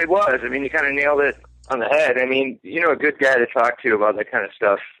 it was. I mean, you kind of nailed it on the head. I mean, a good guy to talk to about that kind of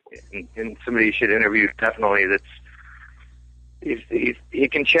stuff, and somebody you should interview, definitely, he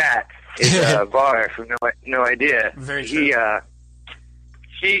can chat. Is Var from No Idea. Very true.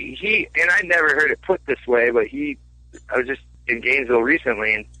 He and I never heard it put this way, but I was just in Gainesville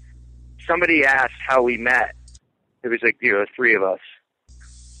recently, and somebody asked how we met. It was like, three of us.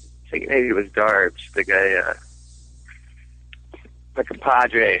 I think maybe it was Darbs, the guy, like a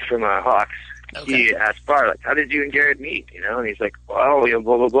compadre from Hawks. Okay. He asked Bar, how did you and Gared meet? And he's like, well,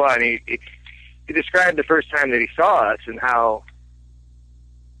 blah, blah, blah. And he described the first time that he saw us and how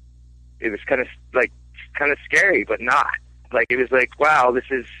it was kind of scary, but not. It was like, wow, this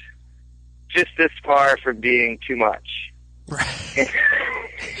is just this far from being too much. Right.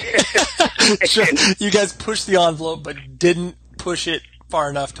 Sure. You guys pushed the envelope, but didn't push it far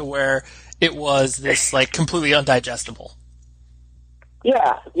enough to where it was this, completely undigestible.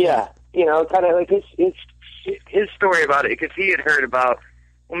 Yeah. Kind of like his story about it, because he had heard about,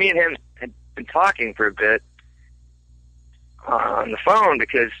 me and him had been talking for a bit on the phone,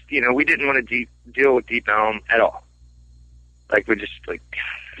 because, we didn't want to deal with Deep Elm at all. We're just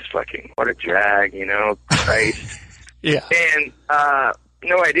fucking, what a drag, Christ. Yeah. And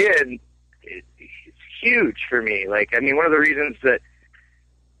No Idea, it's huge for me. One of the reasons that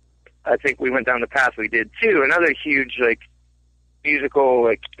I think we went down the path we did too, another huge,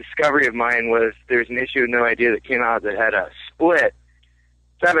 musical discovery of mine was there's an issue of No Idea that came out that had a split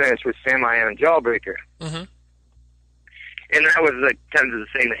 7-inch with Sam I Am and Jawbreaker. Mm-hmm. And that was kind of the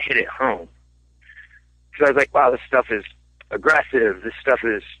thing that hit it home. So I was like, wow, this stuff is aggressive. This stuff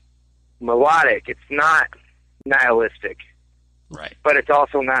is melodic. It's not nihilistic. Right. But it's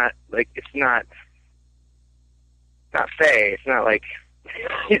also not, it's not fey. It's not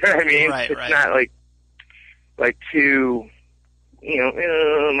you know what I mean? Right, it's not too,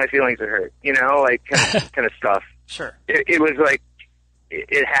 my feelings are hurt, kind of stuff. Sure. It was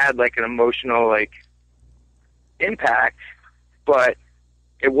it had an emotional impact, but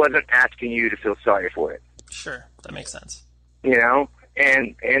it wasn't asking you to feel sorry for it. Sure, that makes sense. And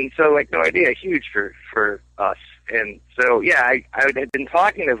so No Idea, huge for us. And so yeah, I had been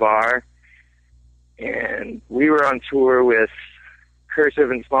talking to Var, and we were on tour with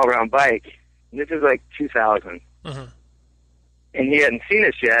Cursive and Small Brown Bike. And this is 2000. Mm-hmm. And he hadn't seen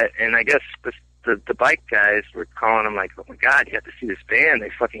us yet, and I guess the bike guys were calling them like, oh my God, you have to see this band.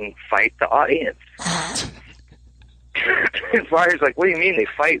 They fucking fight the audience. And Flyer's like, what do you mean they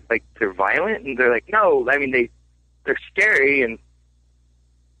fight? Like, they're violent? And they're like, no, I mean, they're scary, and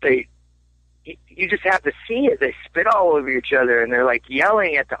you just have to see it. They spit all over each other, and they're like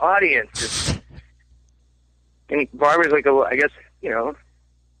yelling at the audience. And Barbara's like, I guess, you know,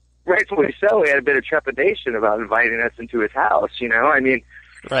 rightfully so, he had a bit of trepidation about inviting us into his house, you know? I mean,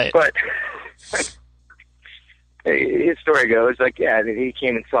 right. But his story goes, like, yeah, he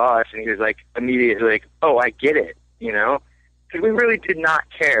came and saw us, and he was like, immediately like, oh, I get it, you know? Because we really did not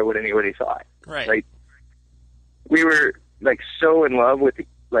care what anybody thought. Right. Like, we were, like, so in love with,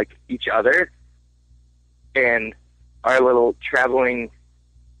 like, each other and our little traveling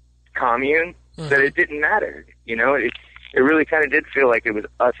commune that it didn't matter, you know? It really kind of did feel like it was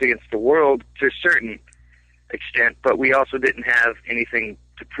us against the world to a certain extent, but we also didn't have anything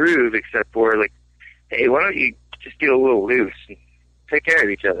to prove except for, like, hey, why don't you just get a little loose and take care of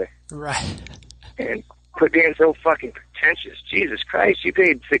each other? Right. And quit being so fucking pretentious. Jesus Christ, you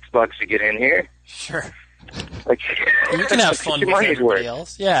paid $6 to get in here. Sure. Like, you can have fun with everybody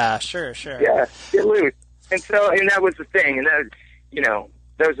else. Yeah, sure. Yeah, get loose. And that was the thing, and that, you know,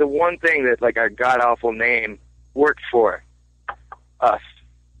 that was the one thing that, like, our god-awful name worked for us,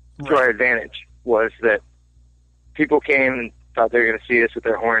 to our advantage, was that people came and thought they were going to see us with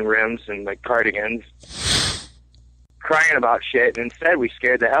their horn rims and, like, cardigans, crying about shit, and instead we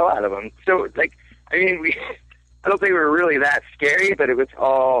scared the hell out of them. So, like, I mean, I don't think we were really that scary, but it was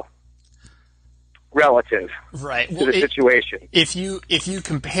all relative to the situation. If you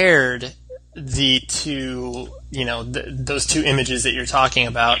compared the two, you know, those two images that you're talking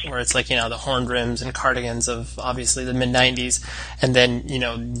about, where it's like, you know, the horn rims and cardigans of obviously the mid-90s, and then, you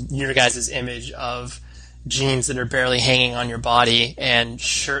know, your guys' image of jeans that are barely hanging on your body and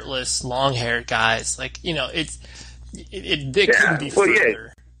shirtless, long-haired guys, like, you know, it couldn't be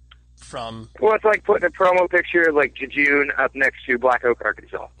further from... Well, it's like putting a promo picture of, like, Jejune up next to Black Oak,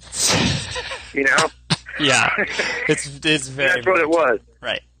 Arkansas. You know? Yeah. It's very... That's what it was.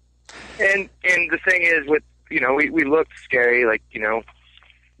 Right. And the thing is, with, you know, we looked scary, like, you know,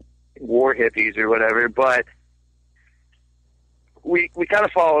 war hippies or whatever, but we kind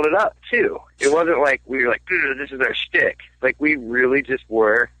of followed it up, too. It wasn't like we were like, this is our shtick. Like, we really just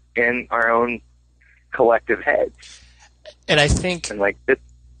were in our own collective heads. And I think... And, like, this...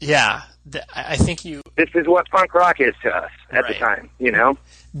 Yeah. I think you... This is what punk rock is to us at the time, you know?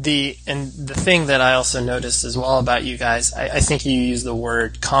 The thing that I also noticed as well about you guys, I think you use the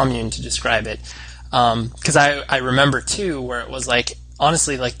word commune to describe it. Because I remember, too, where it was like,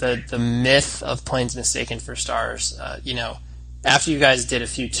 honestly, like the myth of Planes Mistaken for Stars, you know, after you guys did a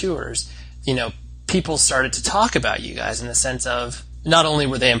few tours, you know, people started to talk about you guys in the sense of, not only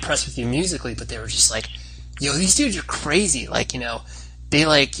were they impressed with you musically, but they were just like, yo, these dudes are crazy. Like, you know, they,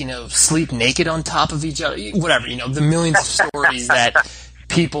 like, you know, sleep naked on top of each other, whatever, you know, the millions of stories that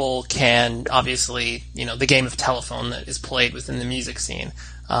people can, obviously, you know, the game of telephone that is played within the music scene.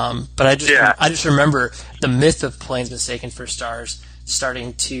 But I just remember the myth of Planes Mistaken for Stars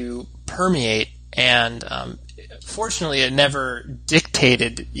starting to permeate, and fortunately it never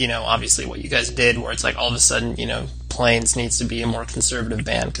dictated, you know, obviously what you guys did, where it's like all of a sudden, you know, Planes needs to be a more conservative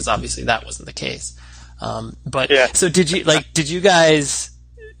band, because obviously that wasn't the case. So did you guys,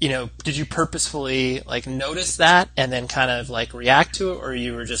 you know, did you purposefully, like, notice that and then kind of, like, react to it, or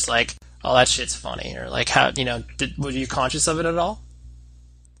you were just like, oh, that shit's funny, or, like, how, you know, were you conscious of it at all?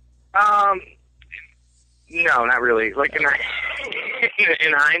 No, not really. Like, in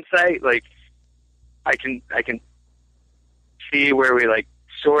hindsight, like, I can see where we, like,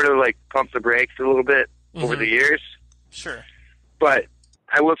 sort of, like, pumped the brakes a little bit over the years. Sure. But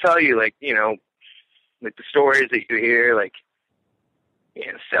I will tell you, like, you know, like, the stories that you hear, like, you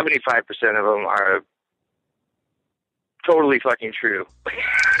know, 75% of them are totally fucking true.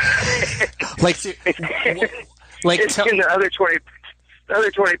 Like, and the other 25%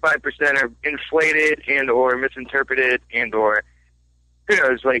 are inflated and or misinterpreted and or, who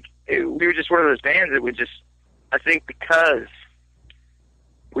knows, like, we were just one of those bands that would just, I think because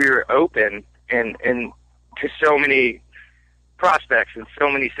we were open and to so many prospects and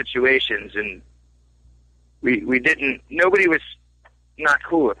so many situations, and we didn't, nobody was not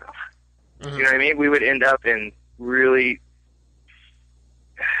cool enough. You know what I mean? We would end up in really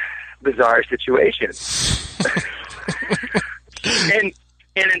bizarre situations. and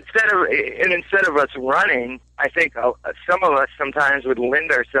instead of us running, I think some of us sometimes would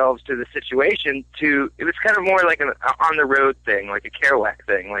lend ourselves to the situation to, it was kind of more like an on the road thing, like a Kerouac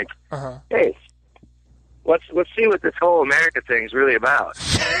thing, like, hey, let's see what this whole America thing is really about.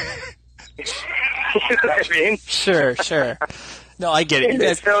 You know what I mean? Sure. No, I get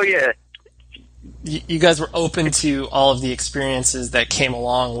it. You guys were open to all of the experiences that came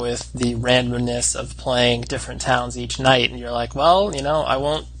along with the randomness of playing different towns each night, and you're like, well, I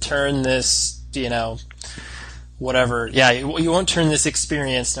won't turn this, whatever. Yeah, you won't turn this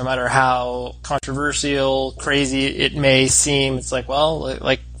experience, no matter how controversial, crazy it may seem. It's like, well,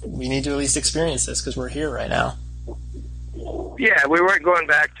 like we need to at least experience this because we're here right now. Yeah, we weren't going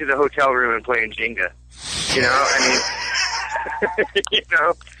back to the hotel room and playing Jenga.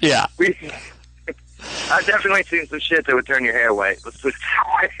 Yeah. I've definitely seen some shit that would turn your hair white. Let's put it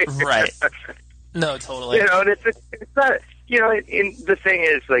that way. Right. No, totally. And it's not. The thing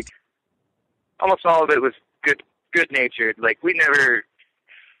is, like, almost all of it was good natured. Like, we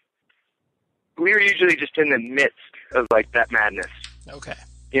were usually just in the midst of like that madness. Okay.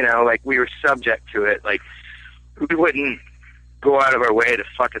 Like we were subject to it. Like we wouldn't go out of our way to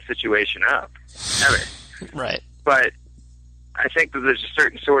fuck a situation up, ever. Right. But I think that there's a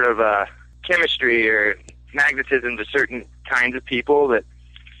certain sort of chemistry or magnetism to certain kinds of people that,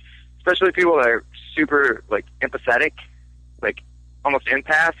 especially people that are super like empathetic, like almost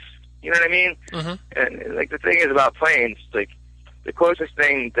empaths. You know what I mean? Mm-hmm. And like the thing is about planes, like the closest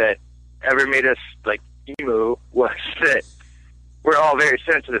thing that ever made us like emo was that we're all very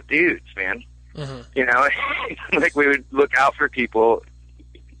sensitive dudes, man. Mm-hmm. Like we would look out for people,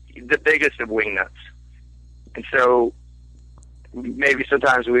 the biggest of wingnuts. And so maybe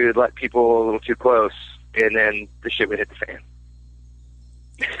sometimes we would let people a little too close, and then the shit would hit the fan.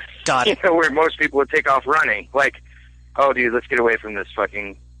 Got it. Where most people would take off running. Like, oh, dude, let's get away from this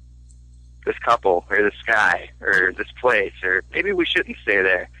couple, or this guy, or this place, or maybe we shouldn't stay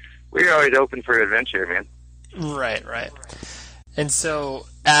there. We're always open for adventure, man. Right. And so,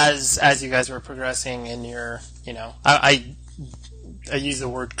 as you guys were progressing in your, I use the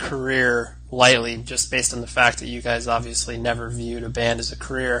word career lightly, just based on the fact that you guys obviously never viewed a band as a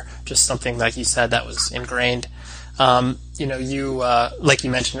career, just something like you said that was ingrained. You like you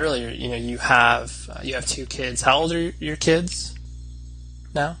mentioned earlier, you have 2 kids. How old are your kids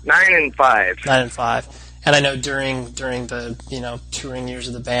now? 9 and 5. 9 and 5. And I know during the touring years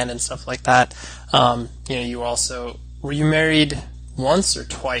of the band and stuff like that, you also were you married once or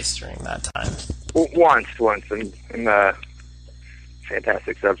twice during that time? Once. I'm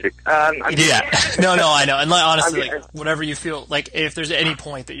fantastic subject. Yeah. No, I know. And honestly, like, whatever you feel, like if there's any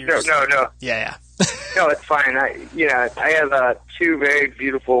point that you're No. Yeah. No, it's fine. I have 2 very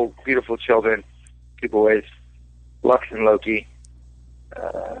beautiful children, 2 boys, Lux and Loki.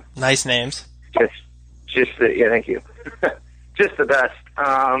 Nice names. Thank you. Just the best.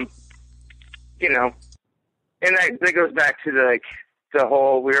 And that goes back to the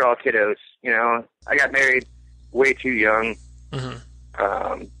whole, we were all kiddos, I got married way too young.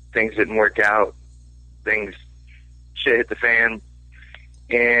 Mm-hmm. Things didn't work out. Shit hit the fan.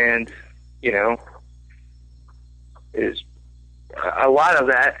 And, is a lot of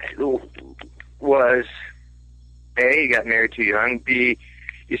that was, A, you got married too young, B,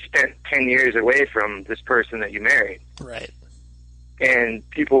 you spent 10 years away from this person that you married. Right. And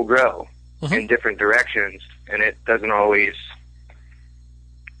people grow mm-hmm. in different directions, and it doesn't always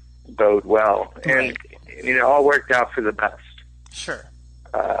bode well. Right. And, it all worked out for the best. Sure.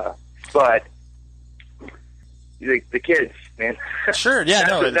 But the kids, man. Sure,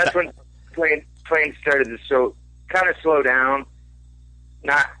 yeah, that's when planes started to kind of slow down.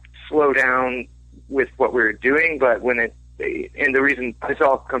 Not slow down with what we were doing, but and the reason this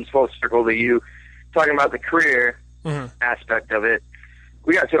all comes full circle to you talking about the career mm-hmm. aspect of it,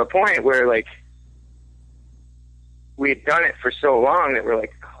 we got to a point where like we had done it for so long that we're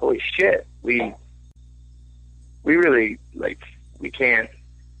like, holy shit, we really like we can't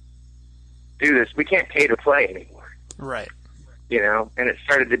do this. We can't pay to play anymore. Right. And it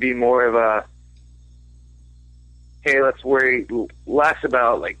started to be more of a, hey, let's worry less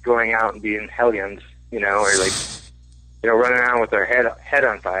about like going out and being hellions, or like, running around with our head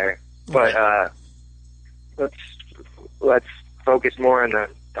on fire. But let's focus more on the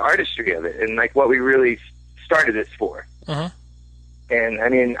artistry of it and like what we really started this for. Uh-huh. And I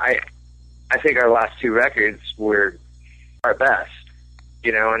mean, I think our last 2 records were our best,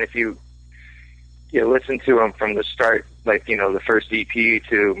 and if you listen to them from the start, like, the first EP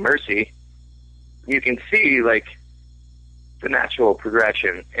to Mercy, you can see like the natural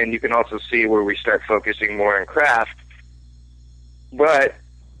progression, and you can also see where we start focusing more on craft. But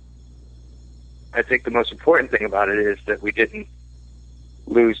I think the most important thing about it is that we didn't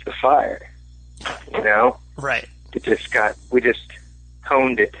lose the fire, Right. We just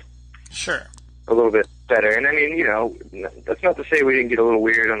honed it. Sure. A little bit better. And I mean, you know, that's not to say we didn't get a little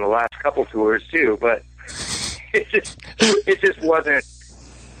weird on the last couple tours too, but it just wasn't.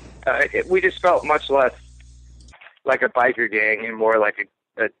 We just felt much less like a biker gang and more like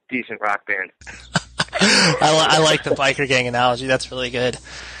a decent rock band. I like the biker gang analogy. That's really good.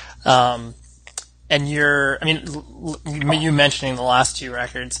 And you mentioning the last two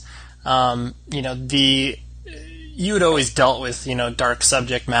records, you know, you had always dealt with, you know, dark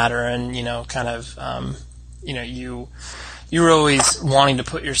subject matter and, you know, kind of, you know, you were always wanting to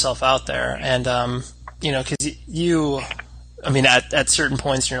put yourself out there. And, you know, because I mean, at certain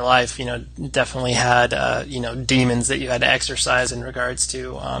points in your life, you know, definitely had, you know, demons that you had to exercise in regards to,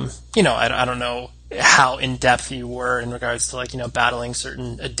 you know, I don't know how in-depth you were in regards to, like, you know, battling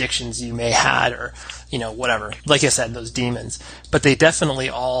certain addictions you may had or, you know, whatever. Like I said, those demons. But they definitely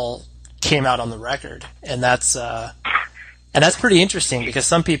all came out on the record. And that's pretty interesting because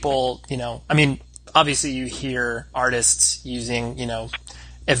some people, you know, I mean, obviously you hear artists using, you know,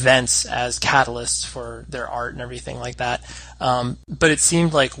 events as catalysts for their art and everything like that. But it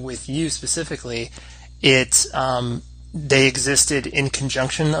seemed like with you specifically, they existed in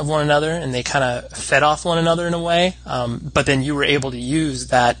conjunction of one another and they kind of fed off one another in a way. But then you were able to use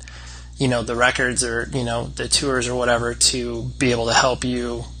that, you know, the records or, you know, the tours or whatever to be able to help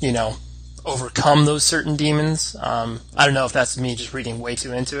you, you know, overcome those certain demons. I don't know if that's me just reading way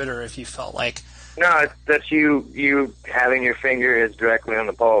too into it or if you felt like... No, that's you having your finger as directly on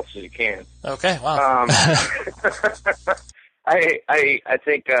the pulse as you can. Okay, wow. I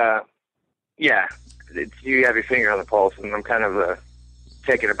think, yeah, you have your finger on the pulse, and I'm kind of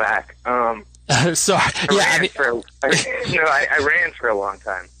taken aback. Sorry. I ran for a long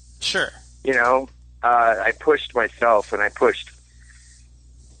time. Sure. You know, I pushed myself, and I pushed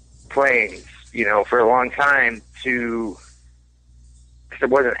planes, you know, for a long time because I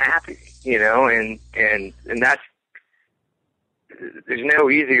wasn't happy. You know, and that's, there's no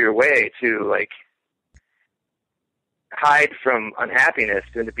easier way to, like, hide from unhappiness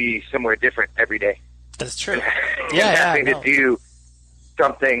than to be somewhere different every day. That's true. Having to do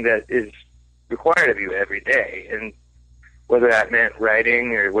something that is required of you every day. And whether that meant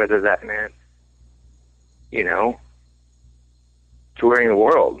writing or whether that meant, you know, touring the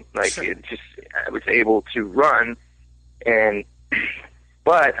world. Like, sure. I was able to run and...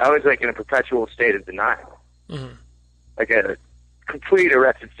 But I was, like, in a perpetual state of denial. Mm-hmm. Like a complete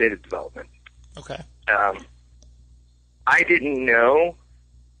arrested state of development. Okay. I didn't know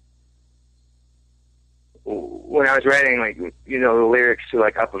when I was writing, like, you know, the lyrics to,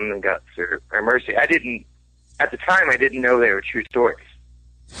 like, Up 'Em the Guts or Mercy. At the time, I didn't know they were true stories.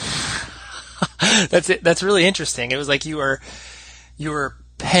 That's really interesting. It was like you were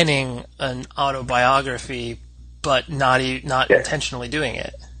penning an autobiography, but not intentionally doing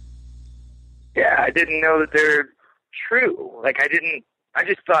it. Yeah, I didn't know that they're true. Like, I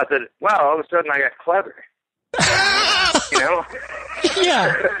just thought that, wow, all of a sudden I got clever. You know?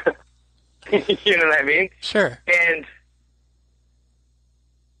 Yeah. You know what I mean? Sure. And,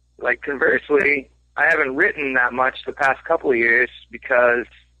 like, conversely, I haven't written that much the past couple of years because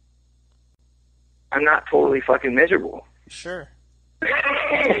I'm not totally fucking miserable. Sure.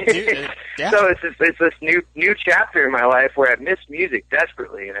 Yeah. So it's this new chapter in my life where I miss music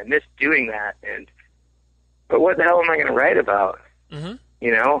desperately, and I miss doing that. But what the hell am I going to write about? Mm-hmm.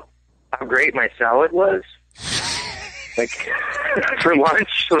 You know, how great my salad was, like for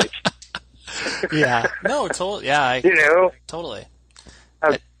lunch. Like, yeah, no, totally. Yeah, you know, totally.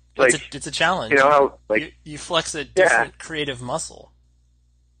 It's a challenge. You know, how, like you flex a different creative muscle.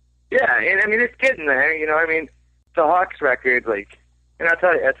 Yeah, and I mean it's getting there. You know, I mean the Hawks record, like. And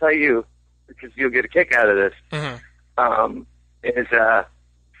I'll tell you, because you'll get a kick out of this, mm-hmm. Is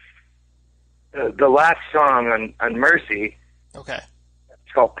the last song on Mercy. Okay.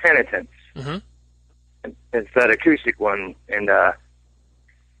 It's called Penitence. Mm-hmm. And it's that acoustic one, and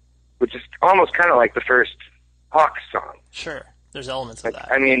which is almost kind of like the first Hawks song. Sure, there's elements of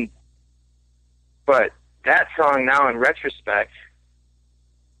that. I mean, but that song now, in retrospect,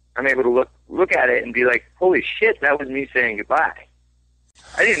 I'm able to look at it and be like, holy shit, that was me saying goodbye.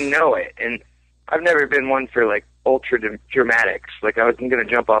 I didn't know it, and I've never been one for, like, ultra dramatics. Like, I wasn't going to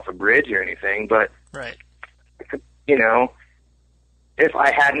jump off a bridge or anything, but, right. You know, if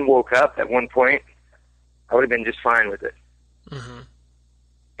I hadn't woke up at one point, I would have been just fine with it. Mm-hmm.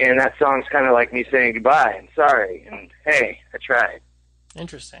 And that song's kind of like me saying goodbye and sorry, and hey, I tried.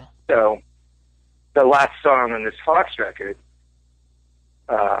 Interesting. So, the last song on this Hawks record,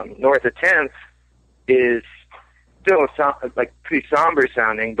 North of 10th, is still like pretty somber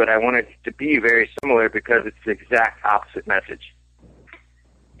sounding, but I wanted it to be very similar because it's the exact opposite message.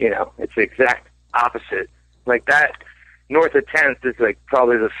 You know, it's the exact opposite. Like that, North of 10th is like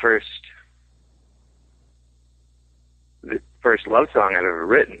probably the first love song I've ever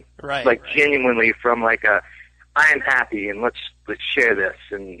written. Right. Like genuinely from like a, I am happy and let's share this,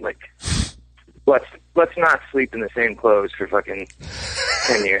 and like let's not sleep in the same clothes for fucking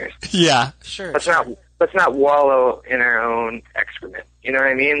 10 years. Yeah, sure. Let's not wallow in our own excrement. You know what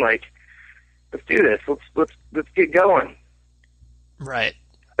I mean? Like, let's do this. Let's get going. Right.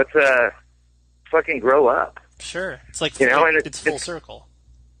 Let's fucking grow up. Sure. It's like, you know, and it's full circle.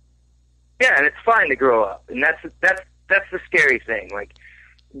 Yeah, and it's fine to grow up, and that's the scary thing. Like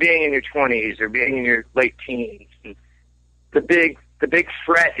being in your 20s or being in your late teens. And the big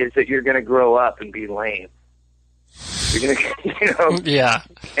threat is that you're going to grow up and be lame. You're going to, you know, yeah,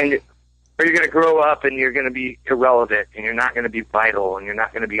 or you're going to grow up and you're going to be irrelevant, and you're not going to be vital, and you're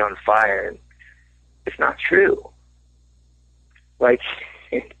not going to be on fire. And it's not true. Like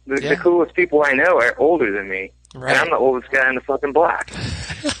the coolest people I know are older than me, right. and I'm the oldest guy in the fucking block.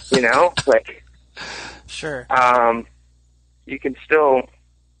 You know, like sure. You can still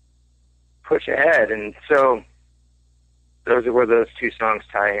push ahead, and so those are where those two songs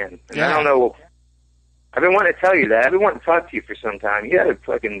tie in. And I don't know. I've been wanting to tell you that. I've been wanting to talk to you for some time. You gotta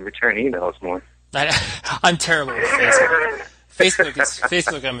fucking return emails more. I'm terrible with Facebook.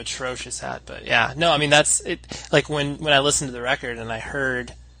 Facebook I'm atrocious at, but yeah. No, I mean, that's it. Like when I listened to the record and I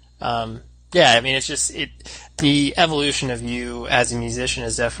heard, yeah, I mean, it's just, the evolution of you as a musician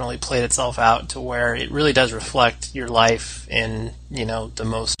has definitely played itself out to where it really does reflect your life in, you know, the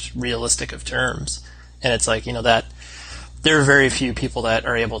most realistic of terms. And it's like, you know, that there are very few people that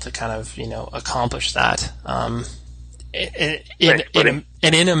are able to kind of, you know, accomplish that,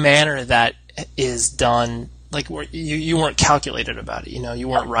 in a manner that is done, like, where you weren't calculated about it, you know, you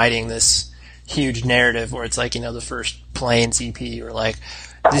weren't writing this huge narrative where it's like, you know, the first Plains EP, or like,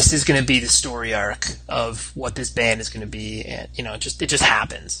 this is going to be the story arc of what this band is going to be, and, you know, it just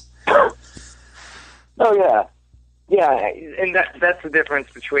happens. Oh yeah, and that's the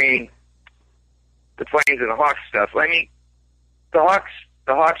difference between the Plains and the Hawks stuff. I mean, the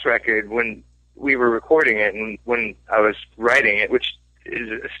Hawks record, when we were recording it and when I was writing it, which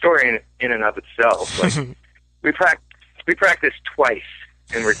is a story in and of itself. Like, we practiced twice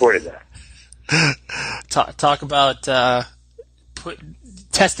and recorded that. Talk about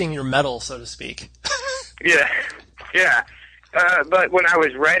testing your metal, so to speak. Yeah. But when I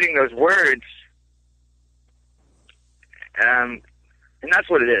was writing those words, and that's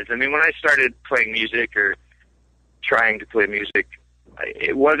what it is. I mean, when I started playing music or trying to play music,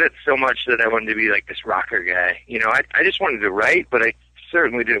 it wasn't so much that I wanted to be like this rocker guy. You know, I just wanted to write, but I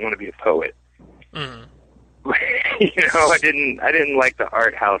certainly didn't want to be a poet. Mm. You know, I didn't like the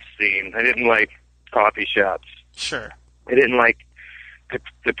art house scene. I didn't like coffee shops. Sure. I didn't like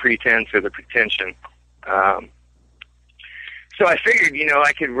the pretense or the pretension. So I figured, you know,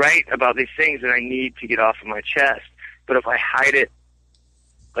 I could write about these things that I need to get off of my chest, but if I hide it,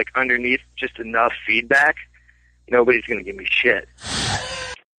 like, underneath just enough feedback, nobody's going to give me shit.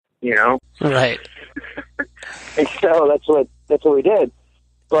 You know? Right. And so that's what we did.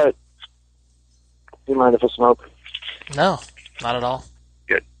 But do you mind if I smoke? No, not at all.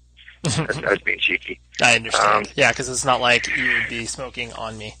 Good. I was being cheeky. I understand. Yeah, because it's not like you would be smoking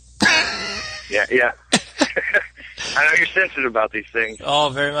on me. Yeah. I know you're sensitive about these things. Oh,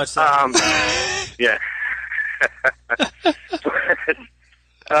 very much so. Yeah.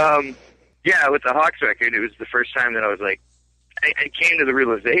 Yeah, with the Hawks record, it was the first time that I was like, I came to the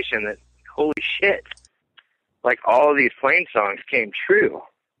realization that, holy shit, like, all of these Plains songs came true.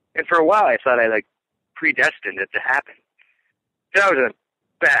 And for a while, I thought I, like, predestined it to happen. So I was in a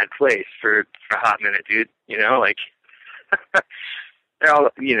bad place for a hot minute, dude. You know, like,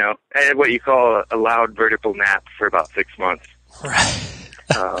 you know, I had what you call a loud vertical nap for about 6 months. Right.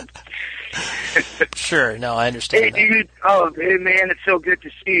 Sure, no, I understand. Hey, dude, hey, man, it's so good to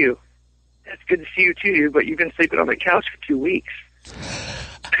see you. It's good to see you, too, but you've been sleeping on the couch for 2 weeks.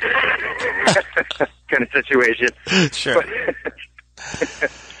 Kind of situation. Sure.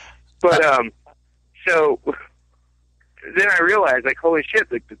 But so then I realized, like, holy shit,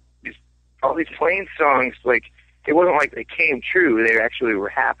 like, all these Plains songs, like, it wasn't like they came true. They actually were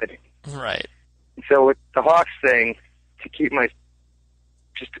happening. Right. And so with the Hawks thing,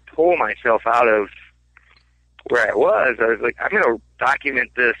 just to pull myself out of where I was like, I'm going to document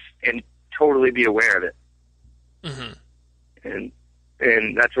this and totally be aware of it. Mm-hmm.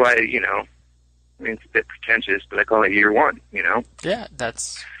 And that's why, you know, I mean, it's a bit pretentious, but I call it year one, you know? Yeah,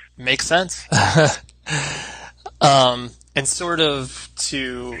 makes sense. And sort of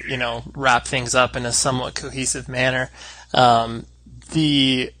to, you know, wrap things up in a somewhat cohesive manner,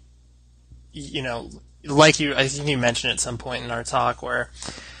 the you know, I think you mentioned at some point in our talk where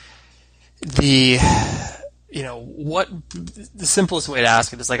what the simplest way to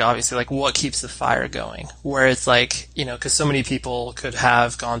ask it is like, obviously, like, what keeps the fire going? Where it's like, because so many people could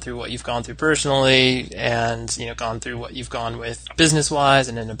have gone through what you've gone through personally and, gone through what you've gone with business-wise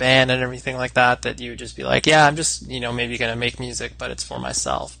and in a band and everything like that, that you would just be like, yeah, I'm just, maybe going to make music, but it's for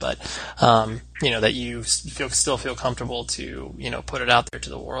myself. But, that you still feel comfortable to, put it out there to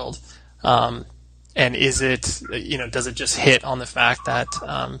the world. And is it, does it just hit on the fact that,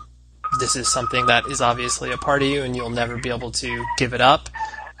 this is something that is obviously a part of you and you'll never be able to give it up?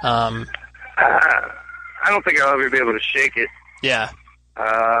 I don't think I'll ever be able to shake it. Yeah.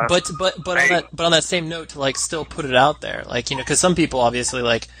 But on that same note, to like still put it out there, like, because some people obviously,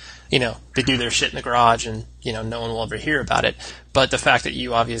 like, they do their shit in the garage and, no one will ever hear about it. But the fact that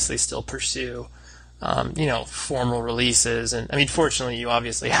you obviously still pursue, formal releases, and I mean, fortunately, you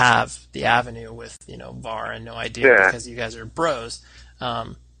obviously have the avenue with, VAR and No Idea because you guys are bros.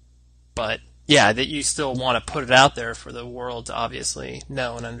 But yeah, that you still want to put it out there for the world to obviously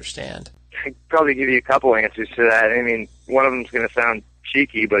know and understand. I could probably give you a couple answers to that. I mean, one of them's going to sound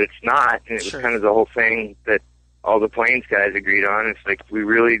cheeky, but it's not. And it was kind of the whole thing that all the Plains guys agreed on. It's like we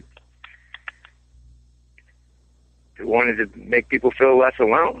really wanted to make people feel less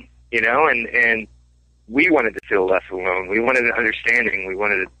alone, and we wanted to feel less alone. We wanted an understanding. We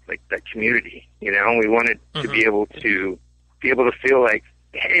wanted like that community, We wanted to be able to feel like,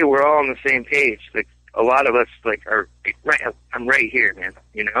 hey, we're all on the same page. Like, a lot of us, like, are right. I'm right here, man.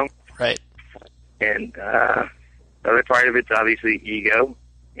 Right. And the other part of it's obviously ego.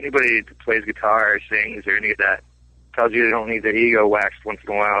 Anybody that plays guitar or sings or any of that tells you they don't need their ego waxed once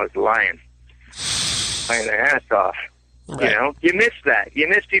in a while is lying their ass off. Right. You miss that. You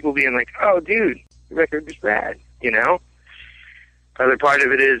miss people being like, "Oh, dude, the record was rad." Other part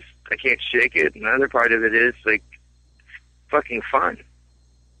of it is I can't shake it. Another part of it is like fucking fun.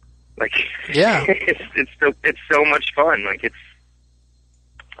 Like, yeah, it's so much fun. Like,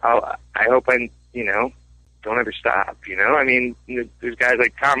 I hope I don't ever stop. I mean, there's guys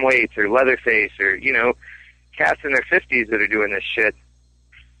like Tom Waits or Leatherface or cats in their 50s that are doing this shit,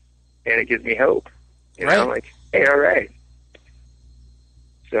 and it gives me hope. Like, hey, all right.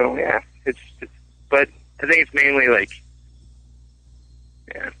 So yeah, but I think it's mainly like,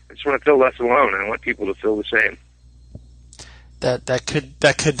 I just want to feel less alone. I want people to feel the same. That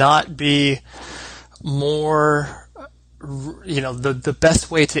could not be more, the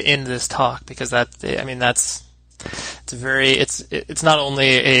best way to end this talk, because it's not only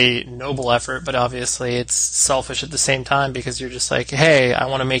a noble effort, but obviously it's selfish at the same time, because you're just like, hey, I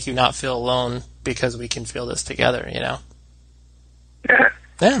want to make you not feel alone because we can feel this together, Yeah.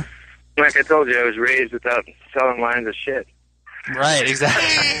 Yeah. Like I told you, I was raised without selling lines of shit. Right, exactly.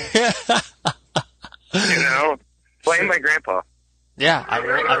 Blame my grandpa. Yeah, I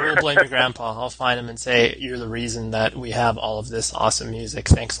will blame your grandpa. I'll find him and say, you're the reason that we have all of this awesome music.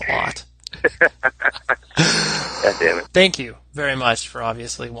 Thanks a lot. God damn it. Thank you very much for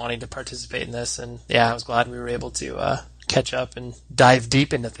obviously wanting to participate in this. And yeah, I was glad we were able to catch up and dive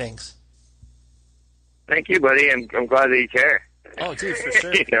deep into things. Thank you, buddy. I'm glad that you care. Oh, dude, for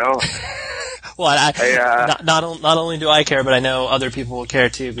sure. Well, not only do I care, but I know other people will care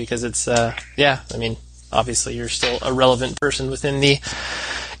too, because it's, obviously you're still a relevant person within the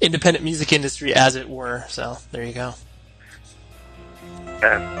independent music industry, as it were. So there you go.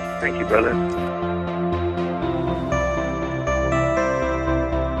 Yeah, thank you, brother.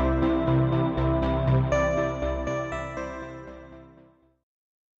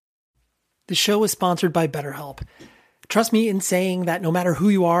 The show is sponsored by BetterHelp. Trust me in saying that no matter who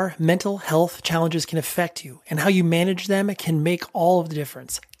you are, mental health challenges can affect you, and how you manage them can make all of the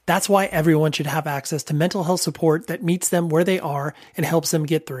difference. That's why everyone should have access to mental health support that meets them where they are and helps them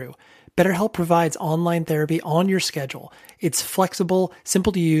get through. BetterHelp provides online therapy on your schedule. It's flexible,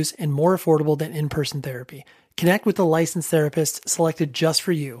 simple to use, and more affordable than in-person therapy. Connect with a licensed therapist selected just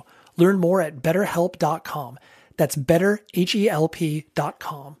for you. Learn more at betterhelp.com. That's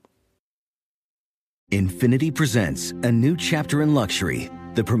betterhelp.com. Infiniti presents a new chapter in luxury,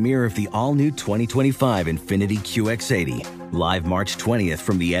 the premiere of the all-new 2025 Infiniti QX80, live March 20th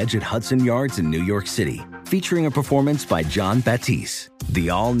from the Edge at Hudson Yards in New York City, featuring a performance by John Batiste. The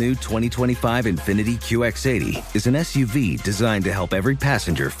all-new 2025 Infiniti QX80 is an SUV designed to help every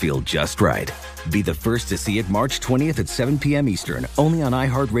passenger feel just right. Be the first to see it March 20th at 7 p.m. Eastern, only on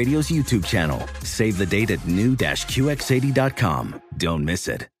iHeartRadio's YouTube channel. Save the date at new-QX80.com. Don't miss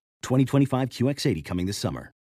it. 2025 QX80 coming this summer.